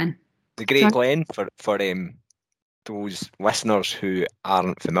Great Glen. The Great Glen, for those listeners who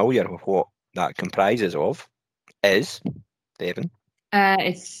aren't familiar with what that comprises of, is, Devon?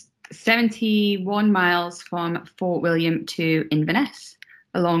 It's 71 miles from Fort William to Inverness,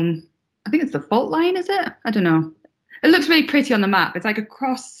 along, I think it's the fault line, is it? I don't know. It looks really pretty on the map. It's like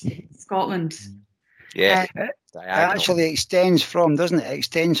across Scotland. Yeah. It actually extends from, doesn't it? It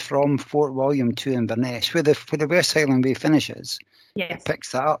extends from Fort William to Inverness, where the West Highland Way finishes. Yes. It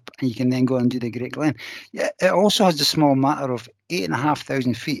picks that up, and you can then go and do the Great Glen. Yeah, it also has a small matter of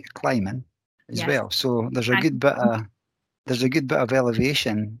 8,500 feet of climbing as well. So there's a good bit of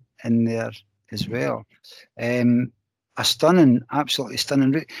elevation in there as well. Absolutely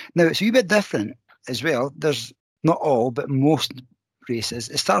stunning route. Now it's a wee bit different as well. There's not all, but most races,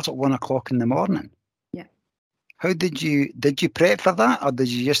 it starts at 1 o'clock in the morning. Yeah. How did you prep for that, or did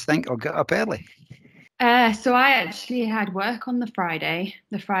you just think, I'll get up early? So I actually had work on the Friday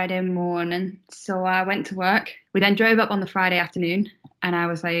morning. So I went to work. We then drove up on the Friday afternoon, and I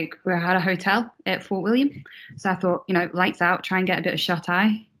was like, we had a hotel at Fort William. So I thought, lights out, try and get a bit of shut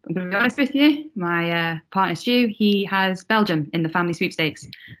eye. I'm going to be honest with you, my partner Stu, he has Belgium in the family sweepstakes,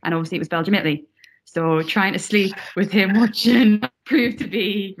 and obviously it was Belgium-Italy. So trying to sleep with him watching proved to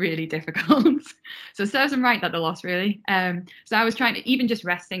be really difficult. So it serves him right that they lost, really. So I was trying to, even just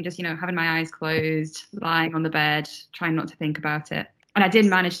resting, just, having my eyes closed, lying on the bed, trying not to think about it. And I did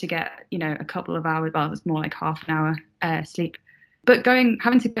manage to get, a couple of hours, well, it was more like half an hour sleep. But having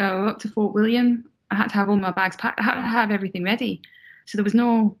to go up to Fort William, I had to have all my bags packed. I had to have everything ready. So there was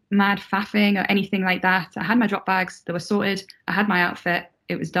no mad faffing or anything like that. I had my drop bags, they were sorted. I had my outfit,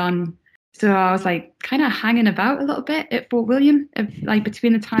 it was done. So I was like kind of hanging about a little bit at Fort William, like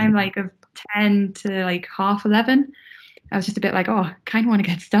between the time like of 10 to like 11:30. I was just a bit like, oh, kind of want to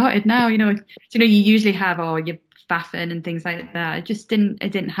get started now. You usually have, you're faffing and things like that.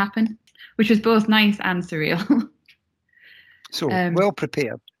 It didn't happen, which was both nice and surreal. So well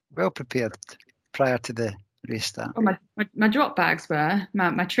prepared prior to the race start. Well, my drop bags were,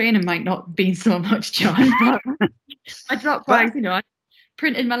 my training might not be so much, John, but my drop bags, I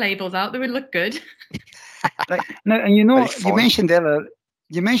printed my labels out, they would look good. Right. Now, and you mentioned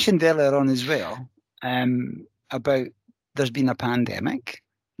earlier on as well about there's been a pandemic,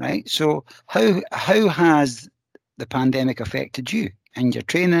 right? So how has the pandemic affected you and your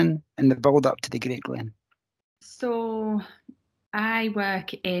training and the build up to the Great Glen? So I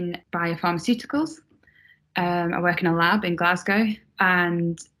work in biopharmaceuticals. I work in a lab in Glasgow,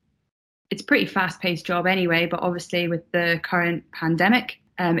 and it's a pretty fast-paced job anyway, but obviously with the current pandemic,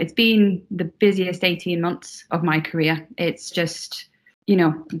 it's been the busiest 18 months of my career. It's just,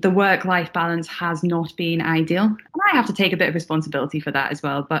 the work-life balance has not been ideal. And I have to take a bit of responsibility for that as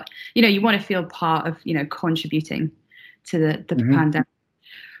well. But, you want to feel part of, contributing to the pandemic.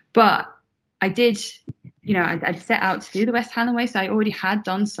 But I did, I'd set out to do the West Highland Way, so I already had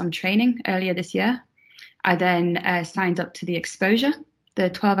done some training earlier this year. I then signed up to the Exposure, the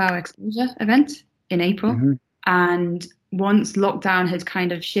 12-hour Exposure event in April. Mm-hmm. And once lockdown had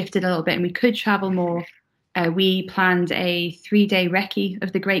kind of shifted a little bit and we could travel more, we planned a 3-day recce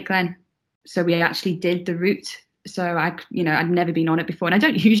of the Great Glen. So we actually did the route. So I'd never been on it before, and I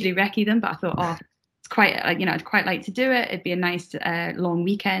don't usually recce them, but I thought, it's quite, I'd quite like to do it. It'd be a nice long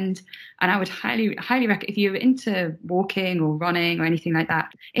weekend. And I would highly, highly recommend, if you're into walking or running or anything like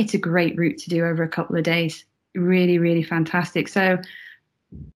that, it's a great route to do over a couple of days. Really, really fantastic. So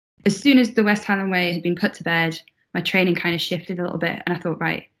as soon as the West Highland Way had been put to bed, my training kind of shifted a little bit, and I thought,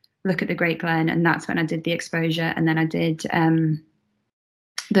 right, look at the Great Glen, and that's when I did the Exposure, and then I did the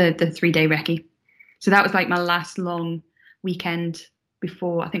 3-day recce. So that was like my last long weekend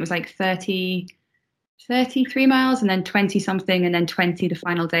before. I think it was like 33 miles and then 20 something and then 20 the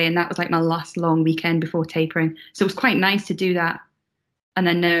final day. And that was like my last long weekend before tapering. So it was quite nice to do that. And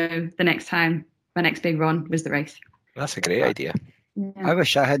then know the next time, my next big run was the race. That's a great idea. Yeah. I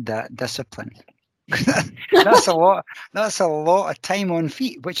wish I had that discipline. That's a lot of time on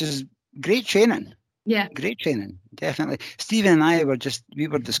feet, which is great training. Yeah. Great training, definitely. Stephen and I were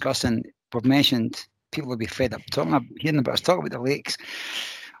discussing, we've mentioned people will be fed up hearing about us talk about the lakes.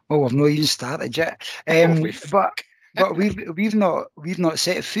 Oh, we've not even started yet. But we've not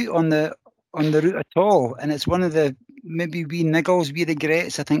set foot on the route at all, and it's one of the maybe wee niggles, wee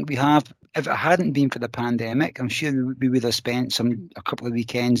regrets I think we have. If it hadn't been for the pandemic, I'm sure we would have spent a couple of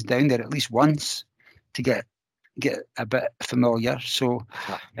weekends down there at least once to get a bit familiar. So,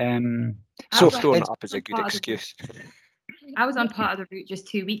 throwing it up as a good excuse. I was on part of the route just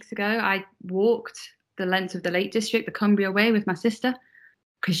 2 weeks ago. I walked the length of the Lake District, the Cumbria Way, with my sister,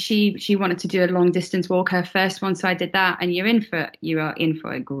 because she wanted to do a long distance walk, her first one. So I did that, and you are in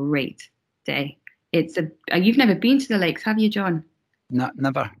for a great day. You've never been to the lakes, have you, John? No,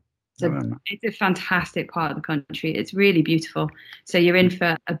 never. It's a fantastic part of the country. It's really beautiful. So you're in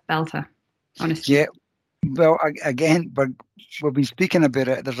for a belter, honestly. Yeah. Well, again, we've been speaking about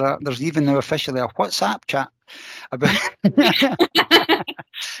it. There's even now officially a WhatsApp chat about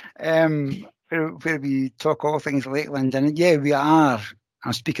where we talk all things Lakeland, and yeah, we are.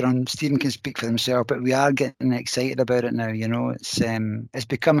 I'm speaking on. Stephen can speak for himself, but we are getting excited about it now. You know, it's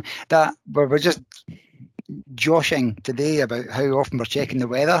become that we're just joshing today about how often we're checking the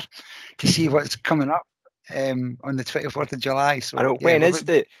weather to see what's coming up on the 24th of July. So I know, when is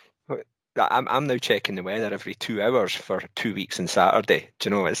the? I'm now checking the weather every 2 hours for 2 weeks on Saturday. Do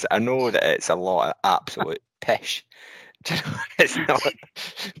you know? I know that it's a lot of absolute pish. Do you know? It's not,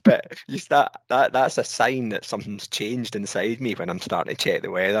 but that's a sign that something's changed inside me when I'm starting to check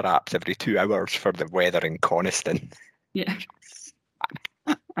the weather apps every 2 hours for the weather in Coniston. Yeah.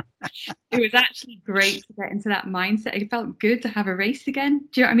 It was actually great to get into that mindset. It felt good to have a race again.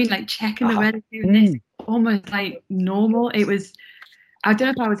 Do you know what I mean? Like checking the weather, doing this almost like normal. It was. I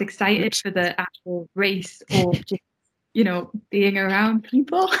don't know if I was excited for the actual race or just, being around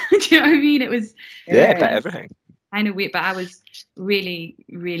people. Do you know what I mean? It was everything. Kind of weird, but I was really,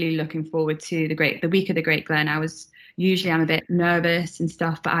 really looking forward to the week of the Great Glen. I'm a bit nervous and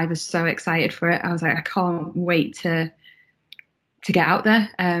stuff, but I was so excited for it. I was like, I can't wait to get out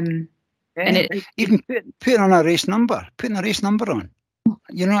there. And even putting on a race number, on.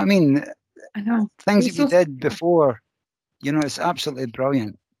 You know what I mean? I know things that we did before. It's absolutely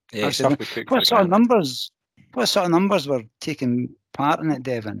brilliant. Yeah, what sort of numbers were taking part in it,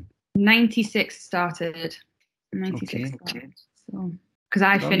 Devon? 96 started. 96 started. So, because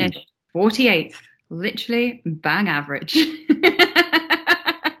I finished 48th, literally bang average.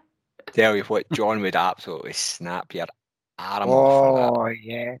 Tell you what, John would absolutely snap your arm off for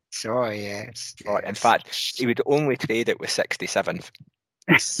that. Yes. In fact, he would only trade it with 67th.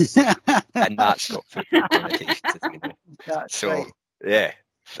 And that's got football connotations, as we know. That's right. Yeah,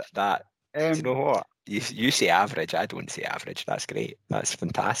 that. Do you know what? You say average, I don't say average. That's great. That's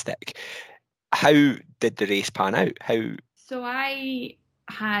fantastic. How did the race pan out? So I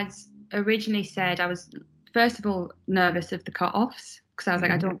had originally said I was, first of all, nervous of the cut-offs, because I was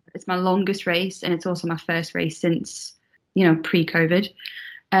like, it's my longest race, and it's also my first race since, pre-COVID.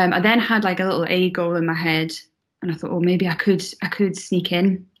 I then had like a little A goal in my head, and I thought, maybe I could sneak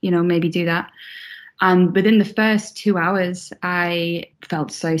in, maybe do that. And within the first 2 hours, I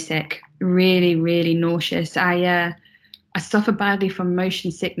felt so sick, really, really nauseous. I suffer badly from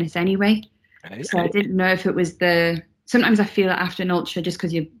motion sickness anyway. Okay. So I didn't know if it was sometimes I feel it after an ultra just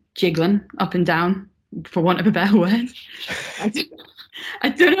because you're jiggling up and down, for want of a better word. I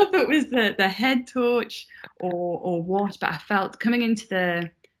don't know if it was the head torch or what, but I felt coming into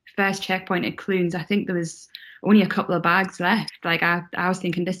the first checkpoint at Clunes, I think there was only a couple of bags left. Like I was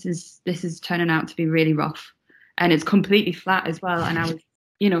thinking, this is turning out to be really rough, and it's completely flat as well. And I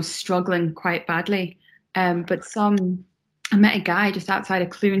was, struggling quite badly. But I met a guy just outside of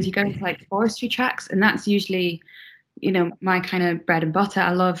Clunes. You go into like forestry tracks, and that's usually, my kind of bread and butter.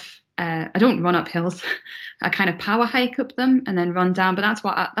 I love. I don't run up hills. I kind of power hike up them and then run down. But that's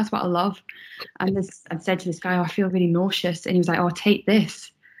what I love. And I said to this guy, I feel really nauseous, and he was like, take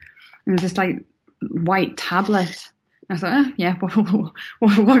this. And it was just like white tablet. I thought, yeah,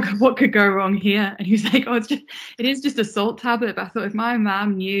 what could go wrong here? And he was like, it is just a salt tablet. But I thought, if my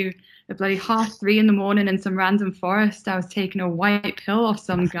mum knew at bloody 3:30 in the morning in some random forest I was taking a white pill off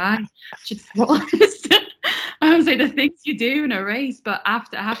some guy, she'd swallow this. I I was like, the things you do in a race. But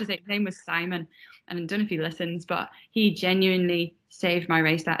after, I have to say, his name was Simon, and I don't know if he listens, but he genuinely saved my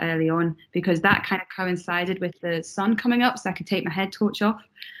race that early on, because that kind of coincided with the sun coming up, so I could take my head torch off.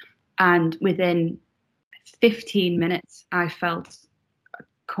 And within 15 minutes, I felt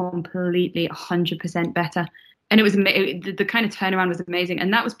completely 100% better. And it was the kind of turnaround was amazing.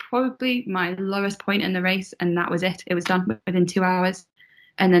 And that was probably my lowest point in the race. And that was it. It was done within 2 hours.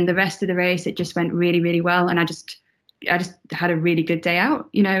 And then the rest of the race, it just went really, really well. And I just had a really good day out.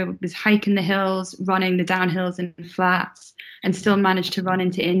 You know, was hiking the hills, running the downhills and flats, and still managed to run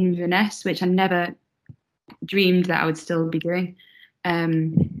into Inverness, which I never dreamed that I would still be doing.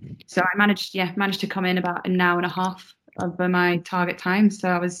 So I managed to come in about an hour and a half over my target time. So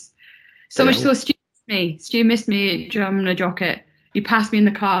I was so much so Stu missed me at Drumnajocket. He passed me in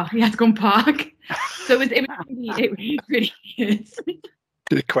the car. He had to go and park. So it was really good.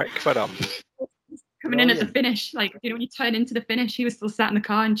 Too quick for him. Coming in at the finish, like, you know, when you turn into the finish, he was still sat in the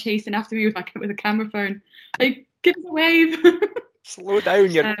car and chasing after me with a camera phone. Like, give us a wave. Slow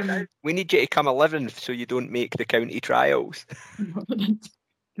down. We need you to come 11th so you don't make the county trials.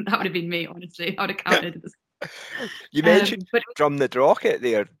 That would have been me, honestly. I would have counted this. You mentioned Drumnajocket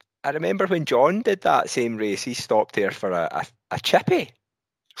there. I remember when John did that same race, he stopped there for a chippy,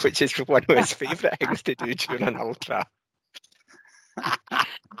 which is one of his favourite things to do during an ultra. I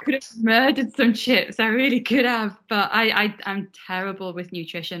could have murdered some chips. I really could have. But I'm terrible with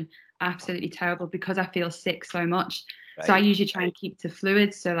nutrition. Absolutely terrible, because I feel sick so much. Right. So I usually try and keep to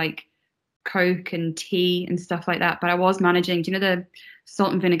fluids. So like Coke and tea and stuff like that. But I was managing, do you know the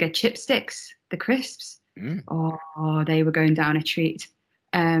salt and vinegar chip sticks, the crisps? Oh, they were going down a treat.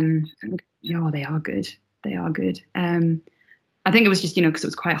 They are good. They are good. I think it was just, you know, because it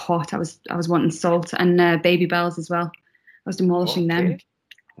was quite hot. I was wanting salt and Baby Bells as well. I was demolishing them.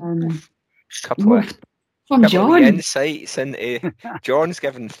 Couple from John. Insights into John's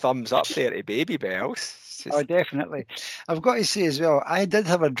giving thumbs up there to Baby Bells. Oh, definitely. I've got to say as well, I did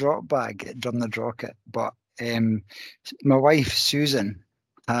have a drop bag at Drumnajocket, but my wife Susan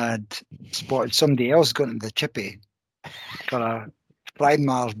had spotted somebody else going to the chippy for a Fried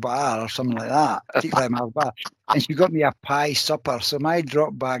Mars bar or something like that, Fried Mars bar, and she got me a pie supper. So my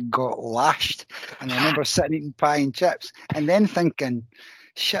drop bag got lashed, and I remember sitting eating pie and chips, and then thinking,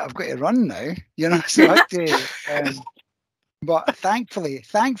 "Shit, I've got to run now," you know. So I had to. But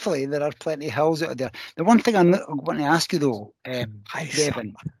thankfully, there are plenty of hills out there. The one thing I want to ask you though,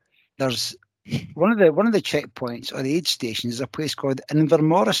 Devin, there's one of the checkpoints or the aid stations is a place called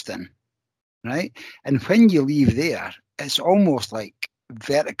Invermorriston, right? And when you leave there, it's almost like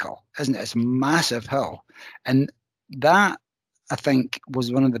vertical, isn't it? It's a massive hill, and that I think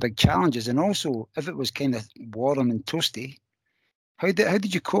was one of the big challenges. And also, if it was kind of warm and toasty, how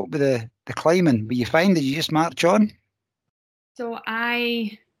did you cope with the climbing? Were you fine? Did you just march on? So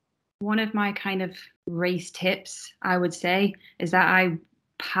one of my kind of race tips, I would say, is that I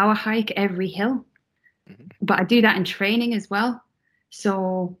power hike every hill, but I do that in training as well.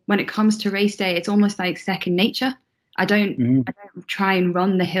 So when it comes to race day, it's almost like second nature. I don't try and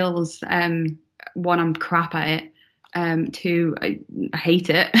run the hills when I'm crap at it. I hate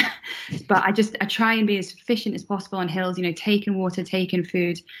it, but I try and be as efficient as possible on hills. You know, taking water, taking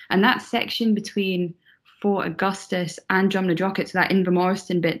food, and that section between Fort Augustus and Drumnajocket, so that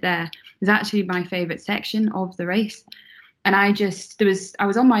Invermorriston bit there, is actually my favourite section of the race. And I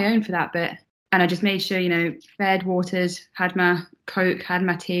was on my own for that bit, and I just made sure, you know, fed, watered, had my Coke, had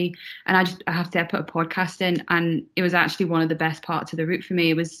my tea, and I put a podcast in, and it was actually one of the best parts of the route for me.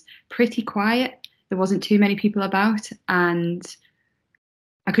 It was pretty quiet. There wasn't too many people about, and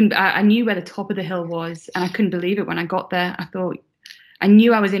I knew where the top of the hill was, and I couldn't believe it when I got there. I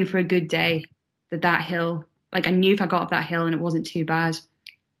knew I was in for a good day. That hill, like, I knew if I got up that hill and it wasn't too bad,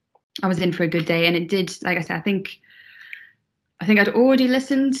 I was in for a good day. And it did, like I said, I think I'd already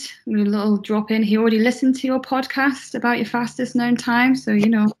listened, a little drop in, he already listened to your podcast about your fastest known time. So, you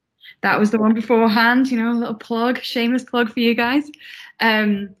know, that was the one beforehand, you know, a little plug, shameless plug for you guys.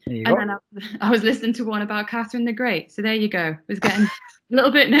 And then I was listening to one about Catherine the Great. So there you go. It was getting a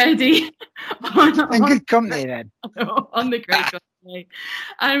little bit nerdy. And good company then. On the Great.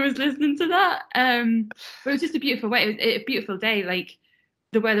 I was listening to that. But it was just a beautiful way. It was a beautiful day. Like,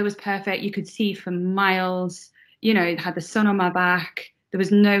 the weather was perfect. You could see for miles. You know, it had the sun on my back. There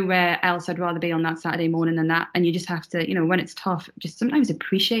was nowhere else I'd rather be on that Saturday morning than that. And you just have to, you know, when it's tough, just sometimes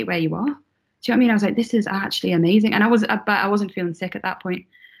appreciate where you are. Do you know what I mean? I was like, this is actually amazing. And I wasn't feeling sick at that point.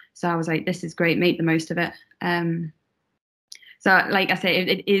 So I was like, this is great. Make the most of it. So like I say,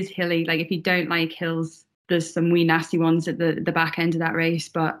 it is hilly. Like, if you don't like hills, there's some wee nasty ones at the back end of that race,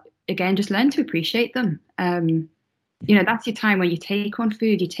 but again, just learn to appreciate them. You know, that's your time when you take on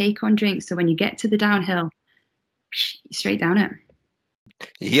food, you take on drinks. So when you get to the downhill, straight down it.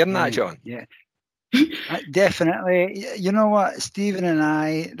 You hearing that, John? Yeah. Definitely. You know what, Stephen and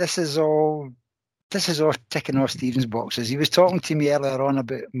I, this is all ticking off Stephen's boxes. He was talking to me earlier on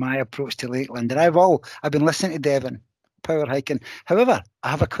about my approach to Lakeland, and I've been listening to Devon, power hiking. However, I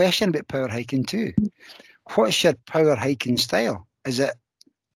have a question about power hiking too. What's your power hiking style? Is it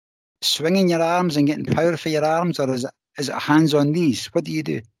swinging your arms and getting power for your arms, or is it hands on knees? What do you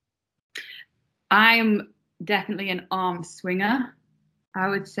do? I'm definitely an arm swinger, I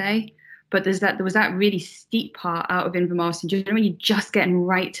would say. But there was that really steep part out of Invermarston. Do you know when you're just getting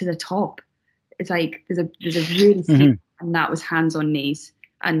right to the top? It's like there's a really steep, and that was hands on knees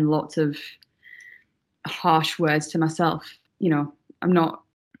and lots of harsh words to myself. You know, I'm not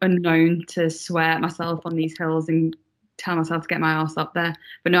unknown to swear at myself on these hills and tell myself to get my ass up there.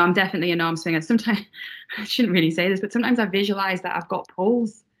 But no, I'm definitely an arm swinger. Sometimes, I shouldn't really say this, but sometimes I visualize that I've got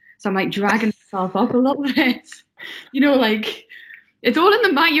poles. So I'm like dragging myself up a little bit. You know, like, it's all in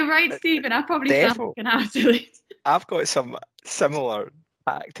the mind. You're right, Stephen. I probably sound like an absolute. I've got some similar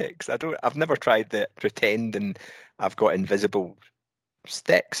tactics. I've never tried the pretending I've got invisible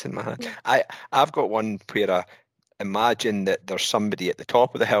sticks in my hand. Yeah. I've got one where I imagine that there's somebody at the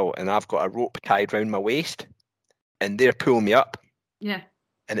top of the hill and I've got a rope tied around my waist and they're pulling me up. Yeah.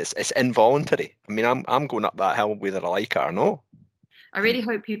 And it's involuntary. I mean, I'm going up that hill whether I like it or not. I really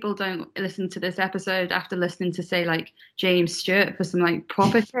hope people don't listen to this episode after listening to, say, like James Stewart for some like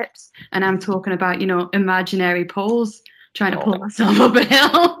proper tips. And I'm talking about, you know, imaginary poles, trying to pull myself up a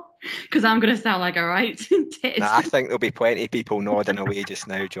hill, because I'm going to sound like a right tit. Nah, I think there'll be plenty of people nodding away just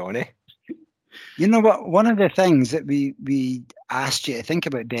now, Johnny. You know what? One of the things that we asked you to think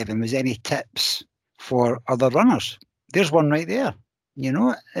about, Devon, was any tips for other runners. There's one right there. You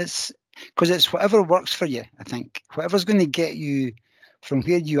know, it's because it's whatever works for you. I think whatever's going to get you from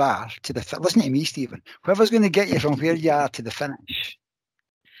where you are to the listen to me, Stephen. Whoever's going to get you from where you are to the finish.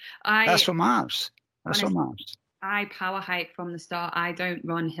 That's what matters. That's what matters. I power hike from the start. I don't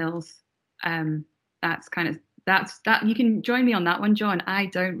run hills. That's you can join me on that one, John. I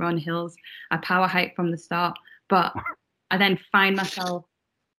don't run hills. I power hike from the start, but I then find myself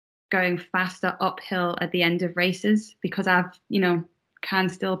going faster uphill at the end of races because I've, you know, can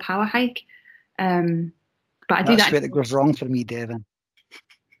still power hike. But I do that. That's where it goes wrong for me, Devon.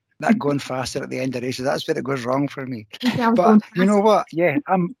 That going faster at the end of races, that's where it goes wrong for me. But you know what? Yeah,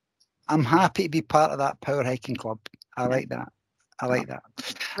 I'm happy to be part of that power hiking club. I like that.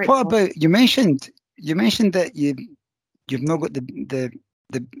 Great. What about you mentioned that you've not got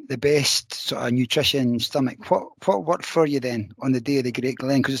the best sort of nutrition stomach. What worked for you then on the day of the Great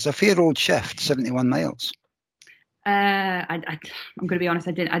Glen? Because it's a fair old shift, 71 miles. I'm going to be honest.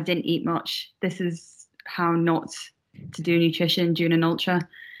 I didn't eat much. This is how not to do nutrition during an ultra.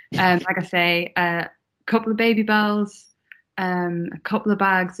 Like I say, a couple of Baby Bells, a couple of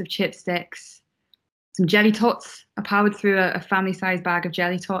bags of chipsticks, some jelly tots. I powered through a family-sized bag of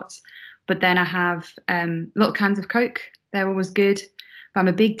jelly tots, but then I have little cans of Coke. They're always good. But I'm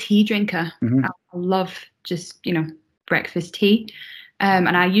a big tea drinker. Mm-hmm. I love just, you know, breakfast tea,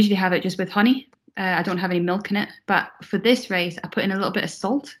 and I usually have it just with honey. I don't have any milk in it. But for this race, I put in a little bit of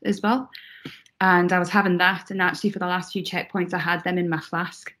salt as well. And I was having that, and actually for the last few checkpoints, I had them in my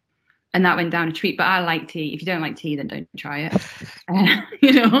flask. And that went down a treat. But I like tea. If you don't like tea, then don't try it.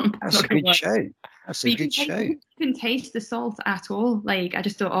 You know, that's a good shout. That's a good shout. You can taste the salt at all. Like, I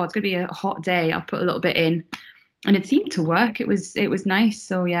just thought, it's going to be a hot day. I'll put a little bit in. And it seemed to work. It was nice.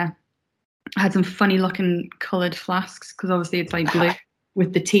 So, yeah, I had some funny looking coloured flasks because obviously it's like blue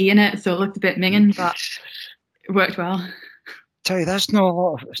with the tea in it. So it looked a bit minging, but it worked well. Tell you, it's not a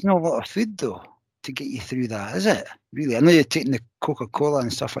lot of food, though, to get you through that, is it? Really? I know you're taking the Coca-Cola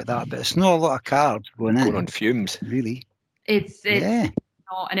and stuff like that, but it's not a lot of carbs going on fumes. Really? It's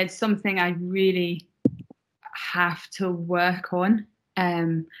not, and it's something I really have to work on.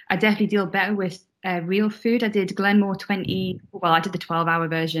 I definitely deal better with real food. I did Glenmore 20. Well, I did the 12-hour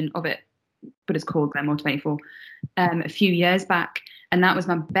version of it, but it's called Glenmore 24 a few years back. And that was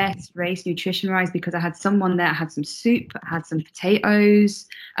my best race nutrition-wise because I had someone there. I had some soup, I had some potatoes,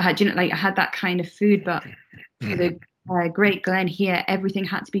 I had that kind of food. But for the Great Glen here, everything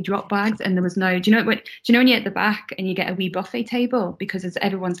had to be drop bags, and there was no. Do you know when you're at the back and you get a wee buffet table because it's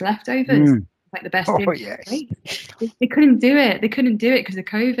everyone's leftovers? Like the best. Oh yes. They couldn't do it. They couldn't do it because of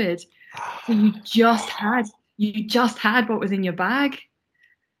COVID. So you just had what was in your bag.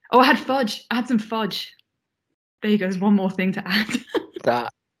 Oh, I had fudge. I had some fudge. There you go. There's one more thing to add.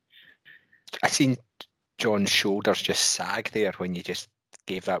 That I seen John's shoulders just sag there when you just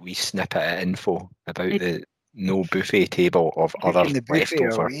gave that wee snippet of info about the no buffet table of other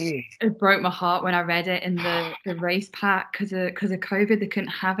leftover. It broke my heart when I read it in the race pack because of COVID. They couldn't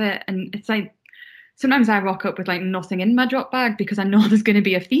have it, and it's like sometimes I rock up with like nothing in my drop bag because I know there's going to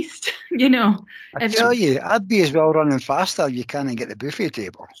be a feast. You know, I tell you, I'd be as well running faster. You can't get the buffet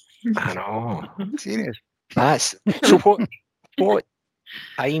table. I know. Serious. That's so. What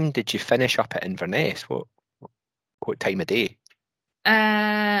time did you finish up at Inverness? What time of day?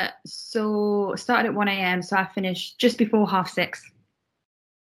 So started at 1 a.m. So I finished just before 6:30.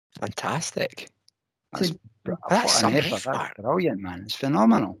 Fantastic. That's brilliant, man. It's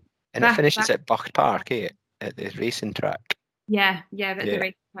phenomenal. And it finishes at Buck Park, at the racing track. Yeah, at the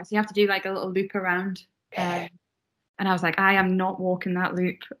racing track. So you have to do like a little loop around. And I was like, I am not walking that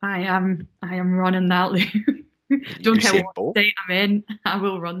loop. I am running that loop. Don't care what state I'm in, I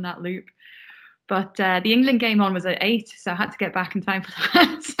will run that loop. But the England game on was at 8, so I had to get back in time for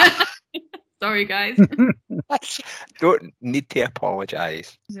that. Sorry, guys. Don't need to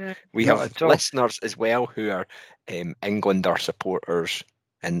apologise. Yeah. We have listeners as well who are Englander supporters,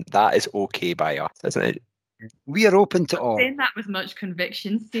 and that is okay by us, isn't it? We are open to all. Saying that with much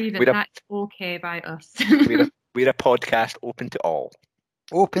conviction, Stephen. That's okay by us. We're a podcast open to all.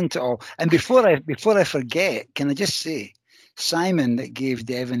 Open to all. And before I forget, can I just say, Simon that gave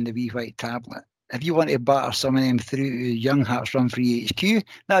Devin the wee white tablet, if you want to batter some of them through Young Hearts Run Free HQ,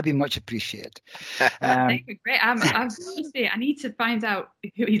 that'd be much appreciated. That'd be great. I need to find out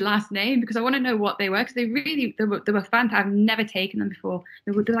his last name because I want to know what they were, because they were fantastic. I've never taken them before.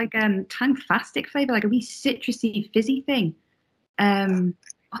 They were like Tangfastic flavour, like a wee citrusy fizzy thing.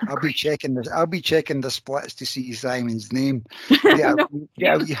 I'll be checking the splits to see Simon's name. Get a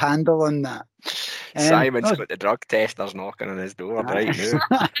wee handle on that. Simon's got the drug testers knocking on his door right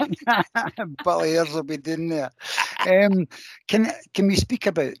now. Billy Ayres will be doing there. Can we speak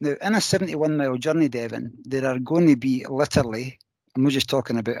about now in a 71-mile journey, Devin? There are going to be literally, I'm not just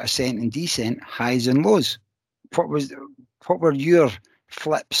talking about ascent and descent, highs and lows. What were your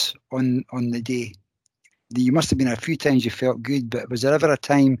flips on the day? You must have been a few times you felt good, but was there ever a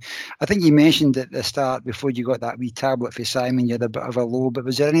time, I think you mentioned at the start before you got that wee tablet for Simon, you had a bit of a low, but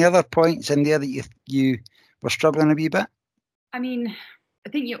was there any other points in there that you were struggling a wee bit? I mean, I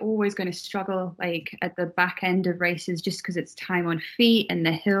think you're always going to struggle like at the back end of races just because it's time on feet and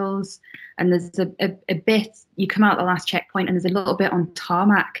the hills, and there's a bit, you come out the last checkpoint and there's a little bit on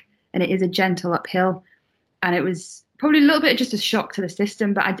tarmac and it is a gentle uphill, and it was probably a little bit just a shock to the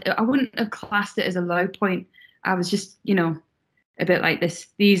system, but I wouldn't have classed it as a low point. I was just, a bit like this.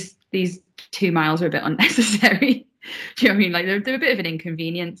 These 2 miles are a bit unnecessary. Do you know what I mean? Like they're a bit of an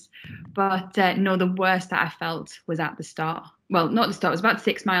inconvenience. But no, the worst that I felt was at the start. Well, not the start. It was about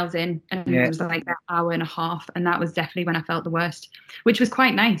 6 miles in, and it was like an hour and a half, and that was definitely when I felt the worst, which was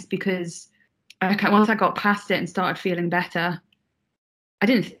quite nice because once I got past it and started feeling better, I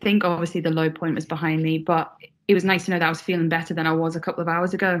didn't think obviously the low point was behind me, but it was nice to know that I was feeling better than I was a couple of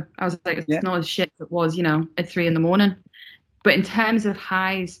hours ago. I was like, it's not as shit as it was, at 3 a.m. But in terms of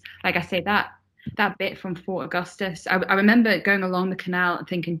highs, like I say, that bit from Fort Augustus, I remember going along the canal and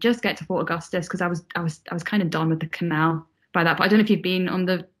thinking, just get to Fort Augustus, because I was kind of done with the canal by that point. I don't know if you've been on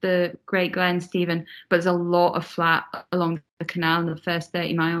the Great Glen, Stephen, but there's a lot of flat along the canal in the first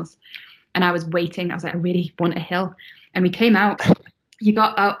 30 miles. And I was waiting. I was like, I really want a hill. And we came out. You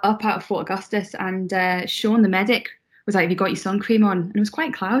got up out of Fort Augustus, and Sean, the medic, was like, have you got your sun cream on? And it was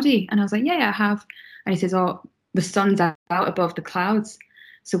quite cloudy. And I was like, yeah, I have. And he says, oh, the sun's out above the clouds.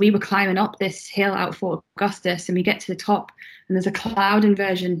 So we were climbing up this hill out of Fort Augustus, and we get to the top, and there's a cloud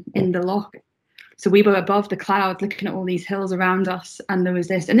inversion in the loch. So we were above the clouds looking at all these hills around us. And there was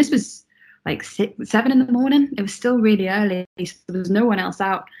this, and this was like 7 a.m. It was still really early. So there was no one else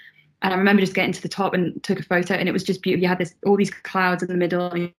out. And I remember just getting to the top and took a photo, and it was just beautiful. You had all these clouds in the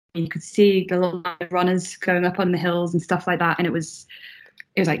middle, and you could see the little runners going up on the hills and stuff like that. And it was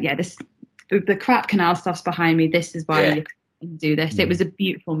like, yeah, the crap canal stuff's behind me. This is why you can do this. It was a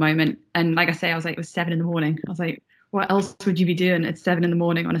beautiful moment. And like I say, I was like, it was 7 a.m. I was like, what else would you be doing at 7 a.m.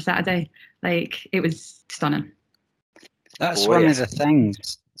 on a Saturday? Like, it was stunning. That's one of the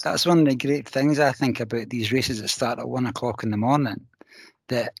things. That's one of the great things I think about these races that start at 1 o'clock in the morning,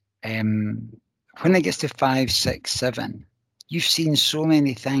 that when it gets to 5, 6, 7, you've seen so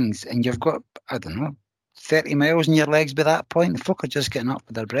many things, and you've got, 30 miles in your legs by that point. The folk are just getting up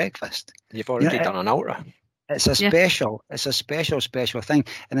for their breakfast. You've already done an ultra. It's a special thing.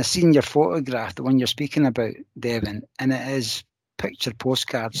 And I've seen your photograph, the one you're speaking about, Devin, and it is picture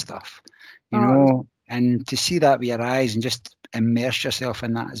postcard stuff, and to see that with your eyes and just immerse yourself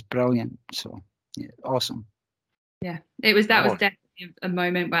in that is brilliant. So, awesome. Yeah, that was definitely a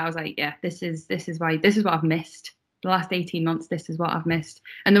moment where I was like, yeah, this is what I've missed. The last 18 months, this is what I've missed.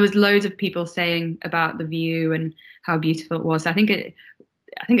 And there was loads of people saying about the view and how beautiful it was. I think it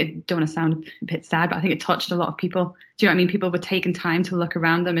don't want to sound a bit sad, but I think it touched a lot of people. Do you know what I mean? People were taking time to look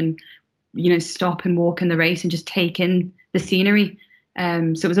around them and, stop and walk in the race and just take in the scenery.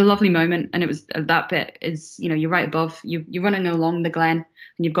 So it was a lovely moment, and it was that bit is, you're right above, you're running along the glen,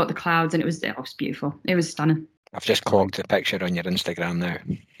 and you've got the clouds, and it was beautiful. It was stunning. I've just clocked the picture on your Instagram now.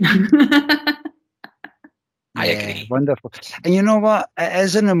 I agree. Wonderful. And you know what? It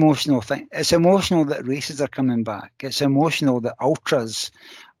is an emotional thing. It's emotional that races are coming back. It's emotional that ultras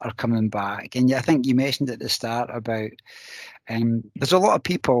are coming back. And I think you mentioned at the start about there's a lot of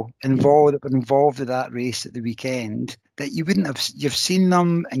people involved with that race at the weekend that you wouldn't have. You've seen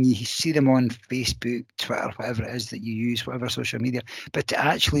them and you see them on Facebook, Twitter, whatever it is that you use, whatever social media. But to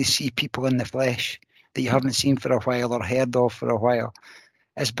actually see people in the flesh that you haven't seen for a while or heard of for a while,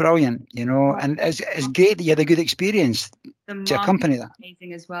 it's brilliant, and it's great that you had a good experience to accompany that.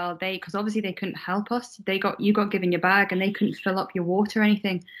 Amazing as well. Because obviously they couldn't help us. You got given your bag and they couldn't fill up your water or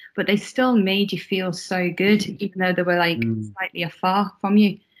anything, but they still made you feel so good, even though they were slightly afar from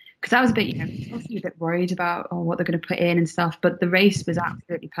you. Because I was a bit, obviously a bit worried about what they're going to put in and stuff. But the race was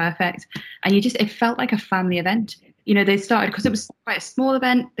absolutely perfect, and it felt like a family event. They started because it was quite a small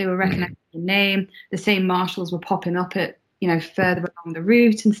event. They were recognizing your name. The same marshals were popping up at further along the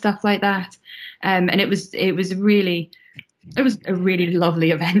route and stuff like that. And it was a really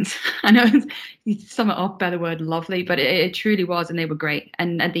lovely event. I know you sum it up by the word lovely, but it truly was, and they were great.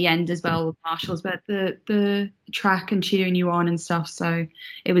 And at the end as well, the marshals were at the track and cheering you on and stuff. So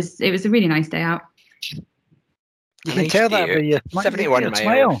it was a really nice day out. You can tell that by your 71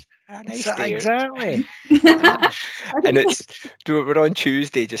 smile. Nice exactly. And we're on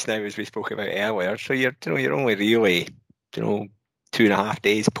Tuesday just now, as we spoke about earlier. So you're only really 2.5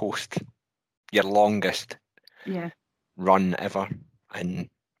 days post your longest run ever, and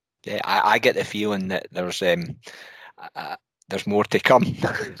I get the feeling that there's more to come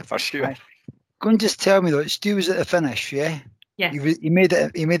for sure. Right. Go and just tell me though, Stu was at the finish, yeah? Yeah. He made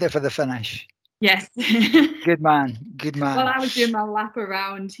it for the finish. Yes. Good man. Well, I was doing my lap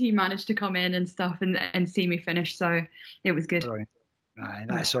around. He managed to come in and stuff and see me finish, so it was good. Right.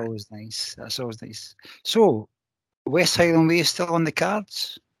 That's always nice. So, West Highland Way is still on the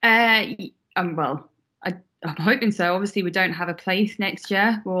cards? Well, I'm hoping so. Obviously, we don't have a place next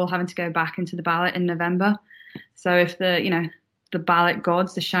year. We're all having to go back into the ballot in November. So if the ballot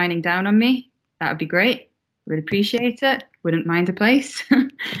gods are shining down on me, that would be great. Would appreciate it. Wouldn't mind a place.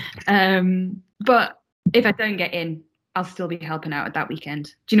 But if I don't get in, I'll still be helping out at that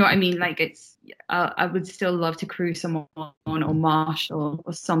weekend. Do you know what I mean? Like I would still love to crew someone or marshal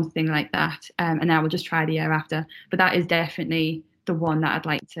or something like that. And I will just try the year after. But that is definitely the one that I'd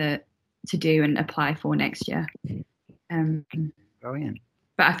like to do and apply for next year. Brilliant.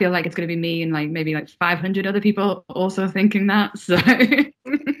 But I feel like it's going to be me and maybe 500 other people also thinking that. So,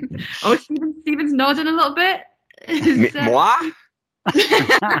 Stephen's nodding a little bit. Moi?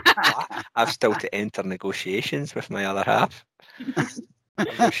 I've still to enter negotiations with my other half. I'm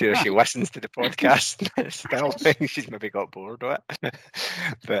not sure she listens to the podcast. Still, she's maybe got bored of it.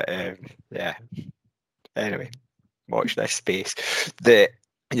 But yeah. Anyway, watch this space.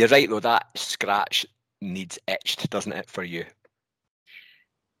 You're right though. That scratch needs etched, doesn't it, for you?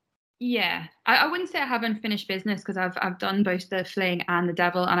 Yeah, I wouldn't say I haven't finished business because I've done both the Fling and the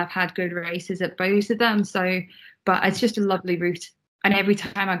Devil, and I've had good races at both of them. So, but it's just a lovely route, and every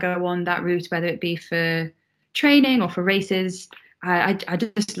time I go on that route, whether it be for training or for races, I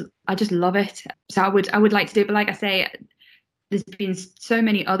just love it. So I would like to do it, but like I say, there's been so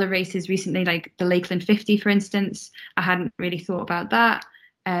many other races recently, like the Lakeland 50, for instance. I hadn't really thought about that.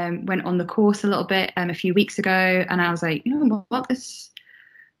 Went on the course a little bit a few weeks ago, and I was like, what,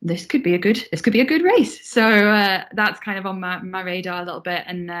 this could be a good race. So that's kind of on my radar a little bit.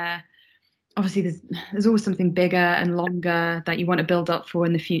 And obviously there's always something bigger and longer that you want to build up for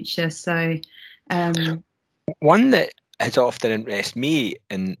in the future. So one that has often impressed me,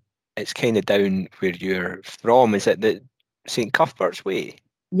 and it's kind of down where you're from, is it the St. Cuthbert's Way?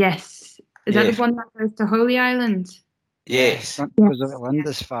 Yes. Is that the one that goes to Holy Island? Yes. It was at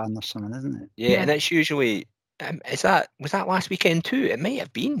Lindisfarne or something, isn't it? Yeah, and it's usually was that last weekend too? It might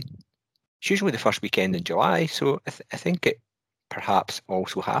have been. It's usually the first weekend in July, so I think it perhaps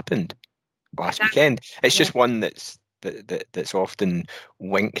also happened last weekend. It's just one that's often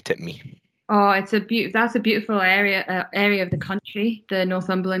winked at me. Oh, that's a beautiful area of the country, the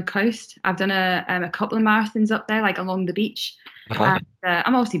Northumberland coast. I've done a couple of marathons up there, like along the beach, And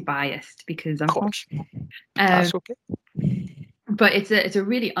I'm obviously biased because I'm That's okay. But it's a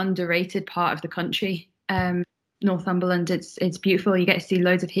really underrated part of the country. Northumberland, it's beautiful. You get to see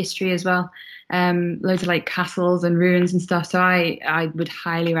loads of history as well, loads of like castles and ruins and stuff. So I would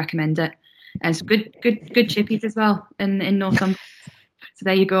highly recommend it. And some good chippies as well in Northumberland. So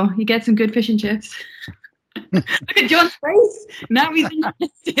there you go. You get some good fish and chips. Look at John's face. Now he's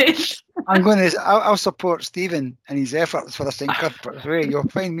interested. I'll support Stephen and his efforts for this in Cuthbert's Way. You'll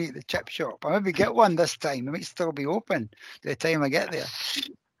find me at the chip shop. I'll maybe get one this time. It might still be open by the time I get there.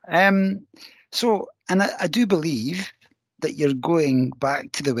 So, and I do believe that you're going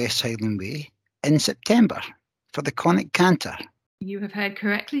back to the West Highland Way in September for the Connacht Canter. You have heard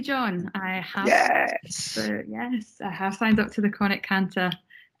correctly, John. I have. Yes. Yes, I have signed up to the Connacht Canter.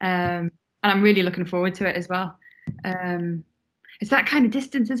 And I'm really looking forward to it as well. It's that kind of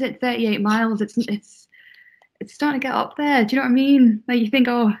distance, is it? 38 miles. It's starting to get up there. Do you know what I mean? Like you think,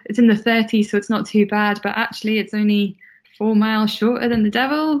 oh, it's in the 30s, so it's not too bad. But actually, it's only 4 miles shorter than the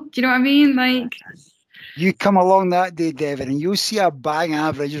Devil. Do you know what I mean? Like you come along that day, Devon, and you'll see a bang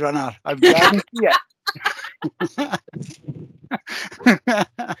average runner. I guarantee it.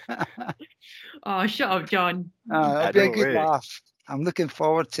 Oh, shut up, John. That'll be a good laugh. I'm looking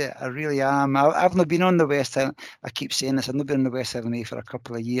forward to it. I really am. I've not been on the West Highland. I keep saying this. I've not been on the West Highland Way for a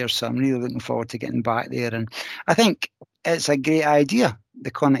couple of years, so I'm really looking forward to getting back there. And I think it's a great idea,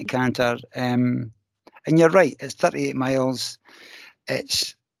 the Connacht Canter. And you're right. It's 38 miles.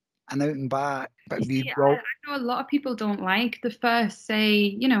 It's an out and back. But I know a lot of people don't like the first,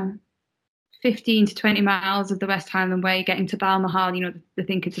 say, 15 to 20 miles of the West Highland Way, getting to Balmahal, they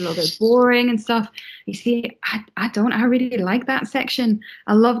think it's a little bit boring and stuff. You see, I really like that section.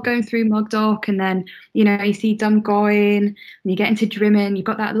 I love going through Mugdock, and then, you see Dumgoyne, and you get into Drimmen, you've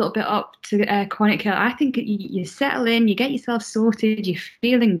got that little bit up to Connacht Hill. I think you settle in, you get yourself sorted, you're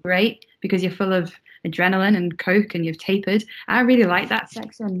feeling great because you're full of adrenaline and coke and you've tapered. I really like that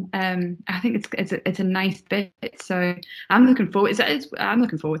section. I think it's a nice bit. So I'm looking forward. I'm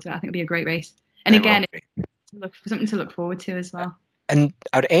looking forward to it. I think it'll be a great race. And again, something to look forward to as well. And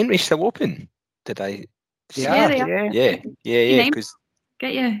are entries still open? Did I? Yeah. Because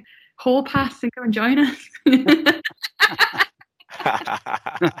get your hall pass and come and join us.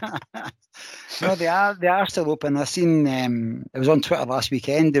 No, they are still open. I seen it was on Twitter last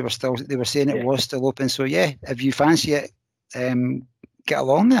weekend. They were saying it was still open. So yeah, if you fancy it, get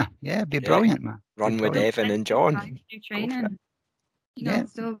along there. Yeah, it'd be brilliant, man. Run with Evan and John. Do training.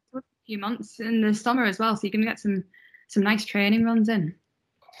 Still a few months in the summer as well, so you can get some nice training runs in.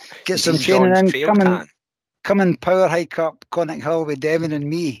 Get some training in. Come and power hike up Connacht Hill with Devon and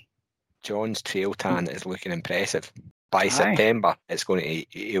me. John's trail tan is looking impressive. By September,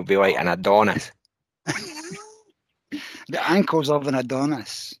 he'll be like an Adonis. The ankles of an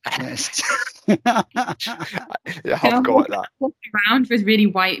Adonis. Yes. I've got that. Walking around with really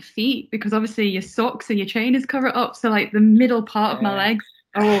white feet because obviously your socks and your trainers cover it up. So like the middle part of my legs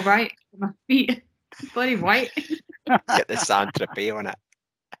are all right. My feet, bloody white. Get the Saint-Tropez on it.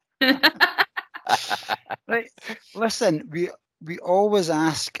 Right. Listen, we always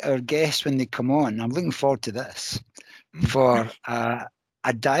ask our guests when they come on. I'm looking forward to this. For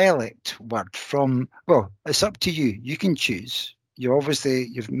a dialect word from, well, it's up to you. You can choose.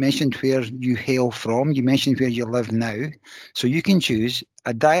 You've mentioned where you hail from. You mentioned where you live now. So you can choose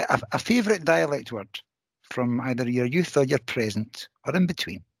a favourite dialect word from either your youth or your present or in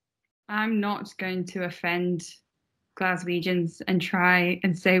between. I'm not going to offend Glaswegians and try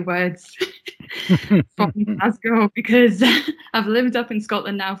and say words from Glasgow because I've lived up in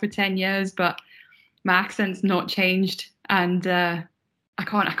Scotland now for 10 years, but my accent's not changed, and I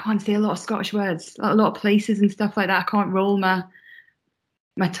can't say a lot of Scottish words, a lot of places and stuff like that. I can't roll my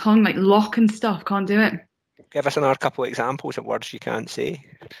tongue, like lock and stuff. Can't do it. Give us another couple of examples of words you can't say.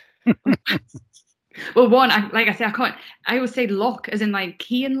 Well, one, I can't. I always say lock, as in like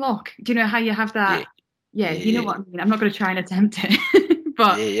key and lock. Do you know how you have that? Yeah, you know what I mean. I'm not going to try and attempt it,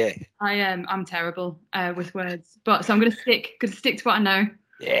 but I'm terrible with words. But so I'm going to stick to what I know.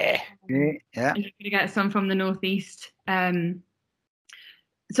 Yeah. Yeah. I'm going to get some from the northeast. So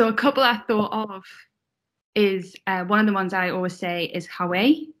a couple I thought of is one of the ones I always say is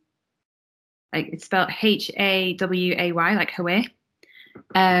Haway. Like it's spelled Haway, like Haway.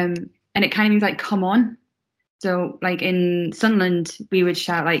 And it kind of means like come on. So like in Sunderland, we would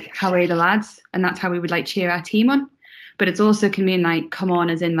shout like Haway the lads, and that's how we would like cheer our team on. But it's also can mean like come on,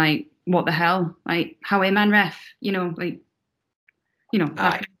 as in like what the hell, like Haway man ref,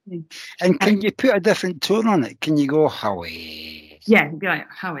 Aye. And can you put a different tone on it? Can you go Haway? Yeah, be like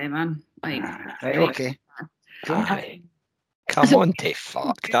Haway man, like right, okay. Cool. Come on, to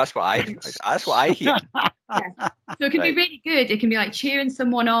fuck. That's what I hear. Yeah. So it can be really good. It can be like cheering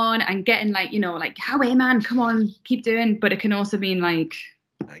someone on and getting like, like, Howie, man, come on, keep doing. But it can also mean like,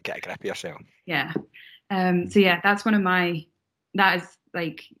 get a grip of yourself. Yeah. So yeah, that's that is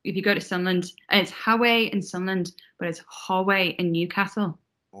like, if you go to Sunderland, and it's Howie in Sunderland, but it's Howie in Newcastle.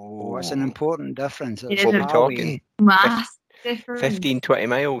 Oh, it's an important difference. What we're talking? Mass difference. 15, 20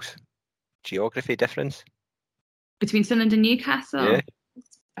 miles. Geography difference. Between Sunderland and Newcastle? Yeah.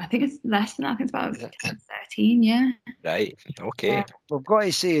 I think it's less than that. I think it's about 13, yeah. Right, okay. We've got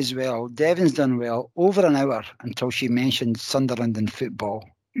to say as well, Devon's done well. Over an hour until she mentioned Sunderland and football.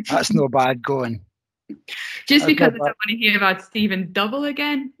 That's no bad going. Just because I don't want to hear about Stephen Double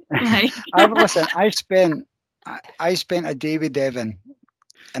again. Like. Listen, I spent a day with Devon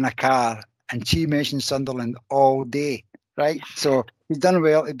in a car and she mentioned Sunderland all day, right? So he's done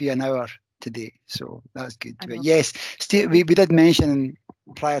well to be an hour today, so that's good. But yes, we did mention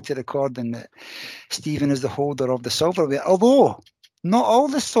prior to recording that Stephen is the holder of the silverware, although not all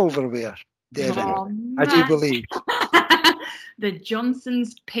the silverware, Devon, I do believe. The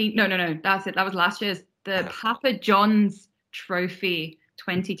Johnson's paint. No, that's it. That was last year's. The Papa John's Trophy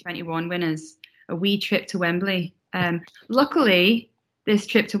 2021 winners. A wee trip to Wembley. Luckily, this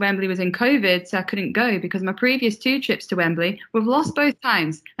trip to Wembley was in COVID, so I couldn't go because my previous 2 trips to Wembley, we've lost both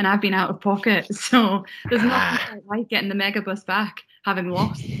times, and I've been out of pocket. So there's nothing like getting the megabus back, having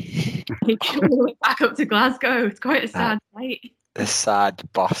lost. Back up to Glasgow. It's quite a sad sight. The sad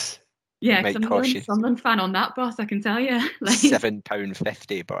bus. Yeah, because I'm a Sunderland fan on that bus, I can tell you. Like,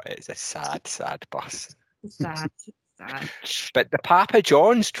 £7.50, but it's a sad bus. Sad. But the Papa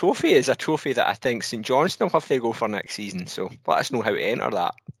John's trophy is a trophy that I think St Johnstone will have to go for next season. So let us know how to enter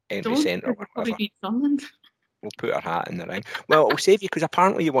that entry centre. Probably beat Sunderland. We'll put our hat in the ring. Well, it'll save you because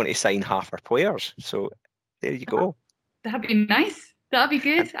apparently you want to sign half our players. So there you go. That'd be nice. That'd be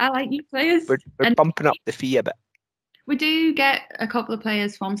good. I like new players. We're bumping up the fee a bit. We do get a couple of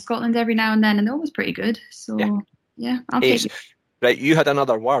players from Scotland every now and then, and they're always pretty good. So yeah, I'll take it. Right, you had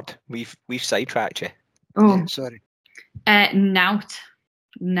another word. We've sidetracked you. Oh, yeah, sorry. Nout.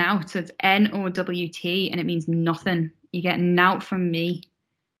 So it's NOWT, and it means nothing. You get nout from me.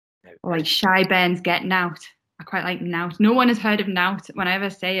 Or like Shy Ben's get nout. I quite like nout. No one has heard of nout. When I ever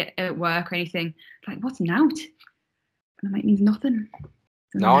say it at work or anything, like, what's nout? And I'm like, it means nothing.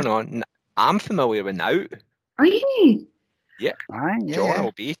 No. I'm familiar with nout. Are you? Yeah. John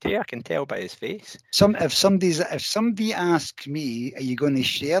will be too. I can tell by his face. If somebody asks me, are you going to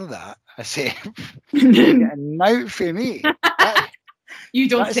share that? I say, now for me. You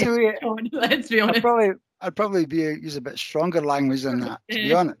don't say it, John, let's be honest. I'd probably use a bit stronger language than that, to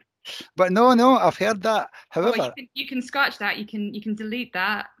be honest. But no, I've heard that. However, you can scratch that. You can delete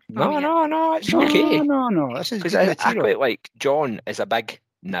that. No, it's okay. No. This is because I quite like John is a big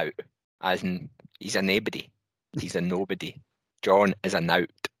nout, as in he's a nobody. He's a nobody. John is a nout.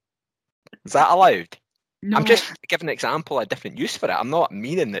 Is that allowed? No. I'm just giving an example, a different use for it. I'm not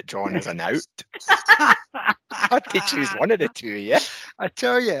meaning that John is a nout. I had to choose one of the two, yeah? I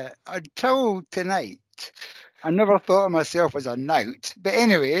tell you, until tonight, I never thought of myself as a nout. But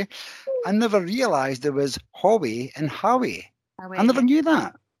anyway, I never realised there was Howie and Howie. I never knew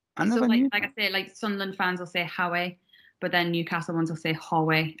that. Like I say, like Sunderland fans will say Howie, but then Newcastle ones will say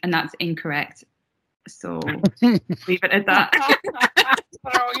Howie, and that's incorrect. So leave it at that.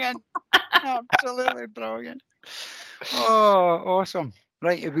 Brilliant. Absolutely brilliant. Oh, awesome.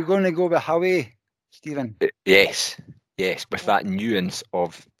 Right, are we going to go with Howie, Stephen? Yes, with that nuance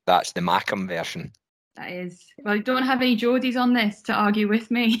of that's the Mackham version. That is. Well, you don't have any Geordies on this to argue with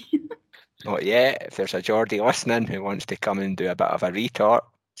me. Not yet. If there's a Geordie listening who wants to come and do a bit of a retort.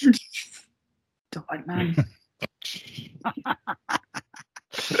 Don't, man.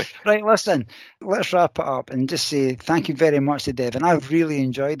 Right, listen, let's wrap it up and just say thank you very much to Devon. I've really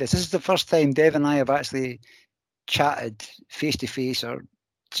enjoyed this. This is the first time Devon and I have actually chatted face to face or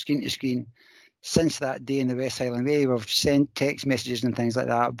screen to screen since that day in the West Highland Way. We've sent text messages and things like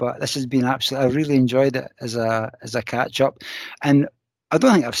that, but this has been absolutely, I really enjoyed it as a catch up. And I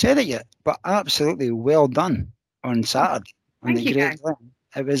don't think I've said it yet, but absolutely well done on Saturday. Thank you, guys.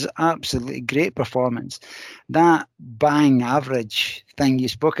 It was absolutely great performance. That bang average thing you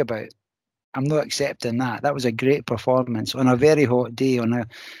spoke about, I'm not accepting that. That was a great performance on a very hot day on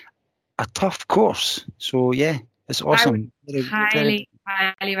a tough course. So yeah, it's awesome. I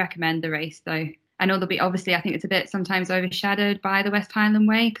highly recommend the race though. I know there'll be, obviously, I think it's a bit sometimes overshadowed by the West Highland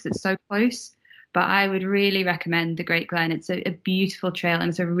Way because it's so close. But I would really recommend the Great Glen. It's a beautiful trail and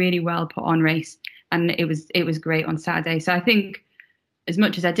it's a really well put on race. And it was great on Saturday. So I think as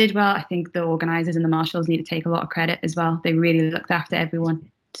much as I did well, I think the organisers and the marshals need to take a lot of credit as well. They really looked after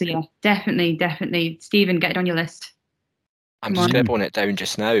everyone. So yeah, definitely. Stephen, get it on your list. I'm scribbling it down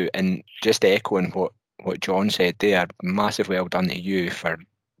just now, and just echoing what John said there. Massive well done to you for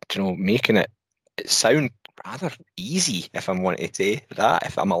making it sound rather easy, if I'm wanting to say that,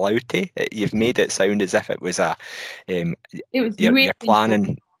 if I'm allowed to. You've made it sound as if it was it was really you're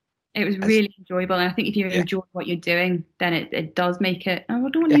planning. It was really enjoyable, and I think if you enjoy what you're doing, then it does make it. I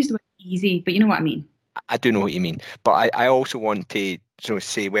don't want to use the word easy, but you know what I mean. I do know what you mean, but I also want to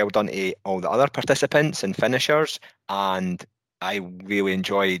say well done to all the other participants and finishers, and I really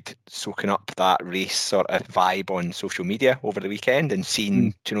enjoyed soaking up that race sort of vibe on social media over the weekend and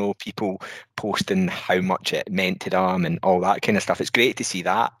seeing people posting how much it meant to them and all that kind of stuff. It's great to see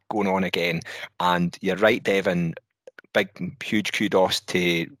that going on again. And you're right, Devin. Huge kudos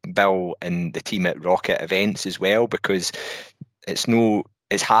to Bill and the team at Rocket Events as well, because it's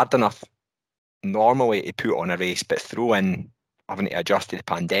hard enough normally to put on a race, but throw in having to adjust to the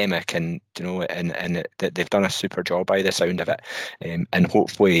pandemic, and they've done a super job by the sound of it, and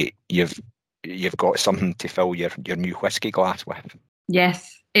hopefully you've got something to fill your new whiskey glass with.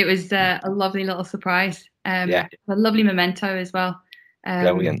 Yes, it was a lovely little surprise. A lovely memento as well.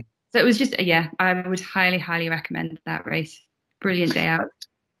 Brilliant. So it was just, I would highly recommend that race. Brilliant day out.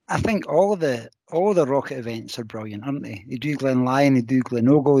 I think all the Rocket events are brilliant, aren't they? They do Glen Lyon, they do Glen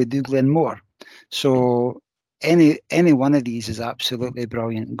Ogle, they do Glenmore. So any one of these is absolutely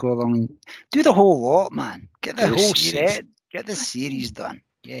brilliant. Go along and do the whole lot, man. Get the whole set. Get the series done.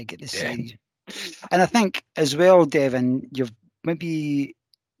 Yeah, get the series. And I think as well, Devin, you've maybe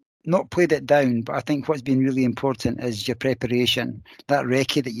not played it down, but I think what's been really important is your preparation. That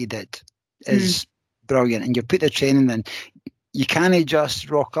recce that you did is brilliant, and you put the training in. You can't just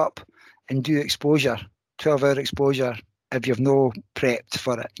rock up and do exposure, 12-hour exposure, if you've no prepped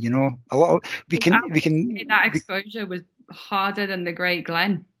for it. A lot of that exposure was harder than the Great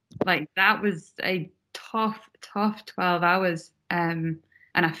Glen. Like, that was a tough 12 hours, and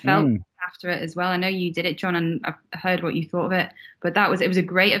I felt after it as well. I know you did it, John, and I've heard what you thought of it, but it was a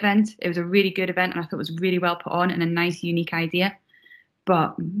great event. It was a really good event, and I thought it was really well put on and a nice, unique idea.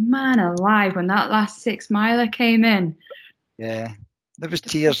 But man alive, when that last 6 miler came in, there was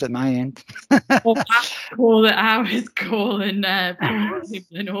tears at my end. I was calling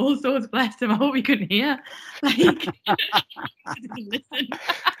and all sorts. Bless him. I hope he couldn't hear. Listen.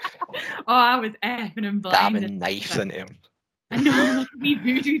 I was effing and blinding. Dabbing knives into him. I know, like we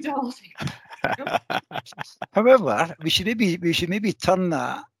voodoo dolls. However, we should maybe turn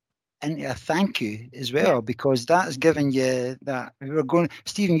that into a thank you as well, because that's given you that.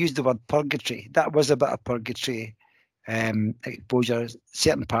 Stephen used the word purgatory. That was a bit of purgatory exposure.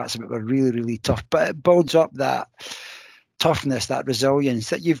 Certain parts of it were really, really tough, but it builds up that toughness, that resilience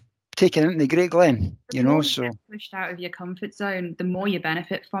that you've taken into the Great Glen. So pushed out of your comfort zone, the more you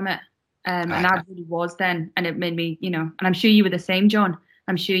benefit from it. And that really was then, and it made me, and I'm sure you were the same, John.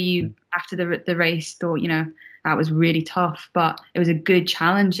 I'm sure you, after the race, thought, that was really tough, but it was a good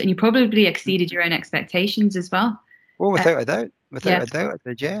challenge, and you probably exceeded your own expectations as well. Well, without a doubt, without a doubt,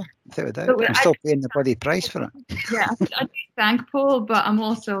 without a doubt. I'm still paying the bloody price for it. Yeah, I do thank Paul, but I'm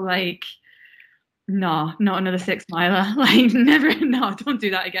also like, no, not another 6 miler. Like, never, no, don't do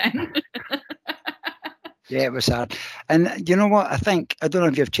that again. Yeah, it was hard. And you know what? I don't know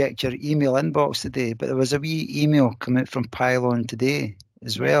if you've checked your email inbox today, but there was a wee email coming out from Pylon today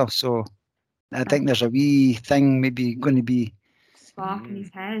as well. So I think there's a wee thing maybe going to be spark in his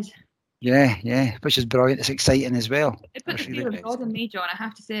head. Yeah, which is brilliant. It's exciting as well. It put the fear of God in me, John. I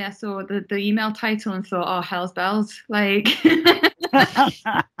have to say, I saw the email title and thought, oh, hell's bells. Like,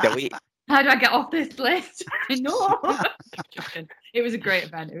 how do I get off this list? No. It was a great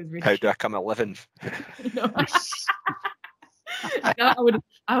event. It was really. How do I come 11th? I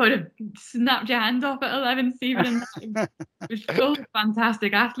would have snapped your hand off at 11, Stephen. And it was full of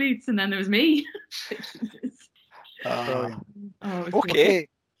fantastic athletes, and then there was me. Okay.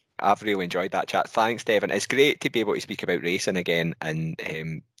 I've really enjoyed that chat. Thanks, Devin. It's great to be able to speak about racing again, and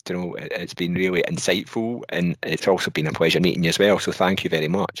it's been really insightful, and it's also been a pleasure meeting you as well. So thank you very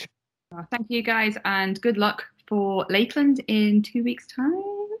much. Thank you, guys, and good luck for Lakeland in 2 weeks' time.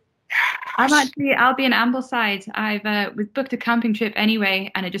 Yes. I'll be in Ambleside. We've booked a camping trip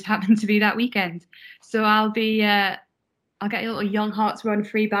anyway, and it just happened to be that weekend. So I'll get a little Young Hearts Run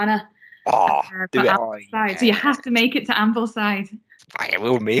free banner. Oh, do it. Ambleside. So you have to make it to Ambleside. I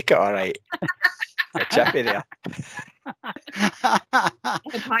will make it, all right. A chippy there.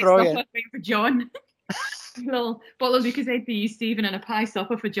 Brilliant. For John. little bottle of Lucozade for you, Stephen, and a pie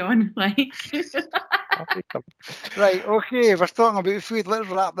supper for John. Like. Right, okay, we're talking about food. Let's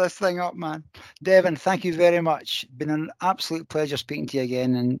wrap this thing up, man. Devin, thank you very much. Been an absolute pleasure speaking to you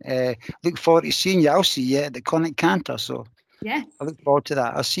again, and look forward to seeing you. I'll see you at the Conic Canter, so yes, I look forward to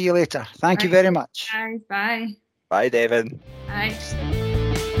that. I'll see you later. Thank you very much. Guys, bye. Bye, Devin. Bye.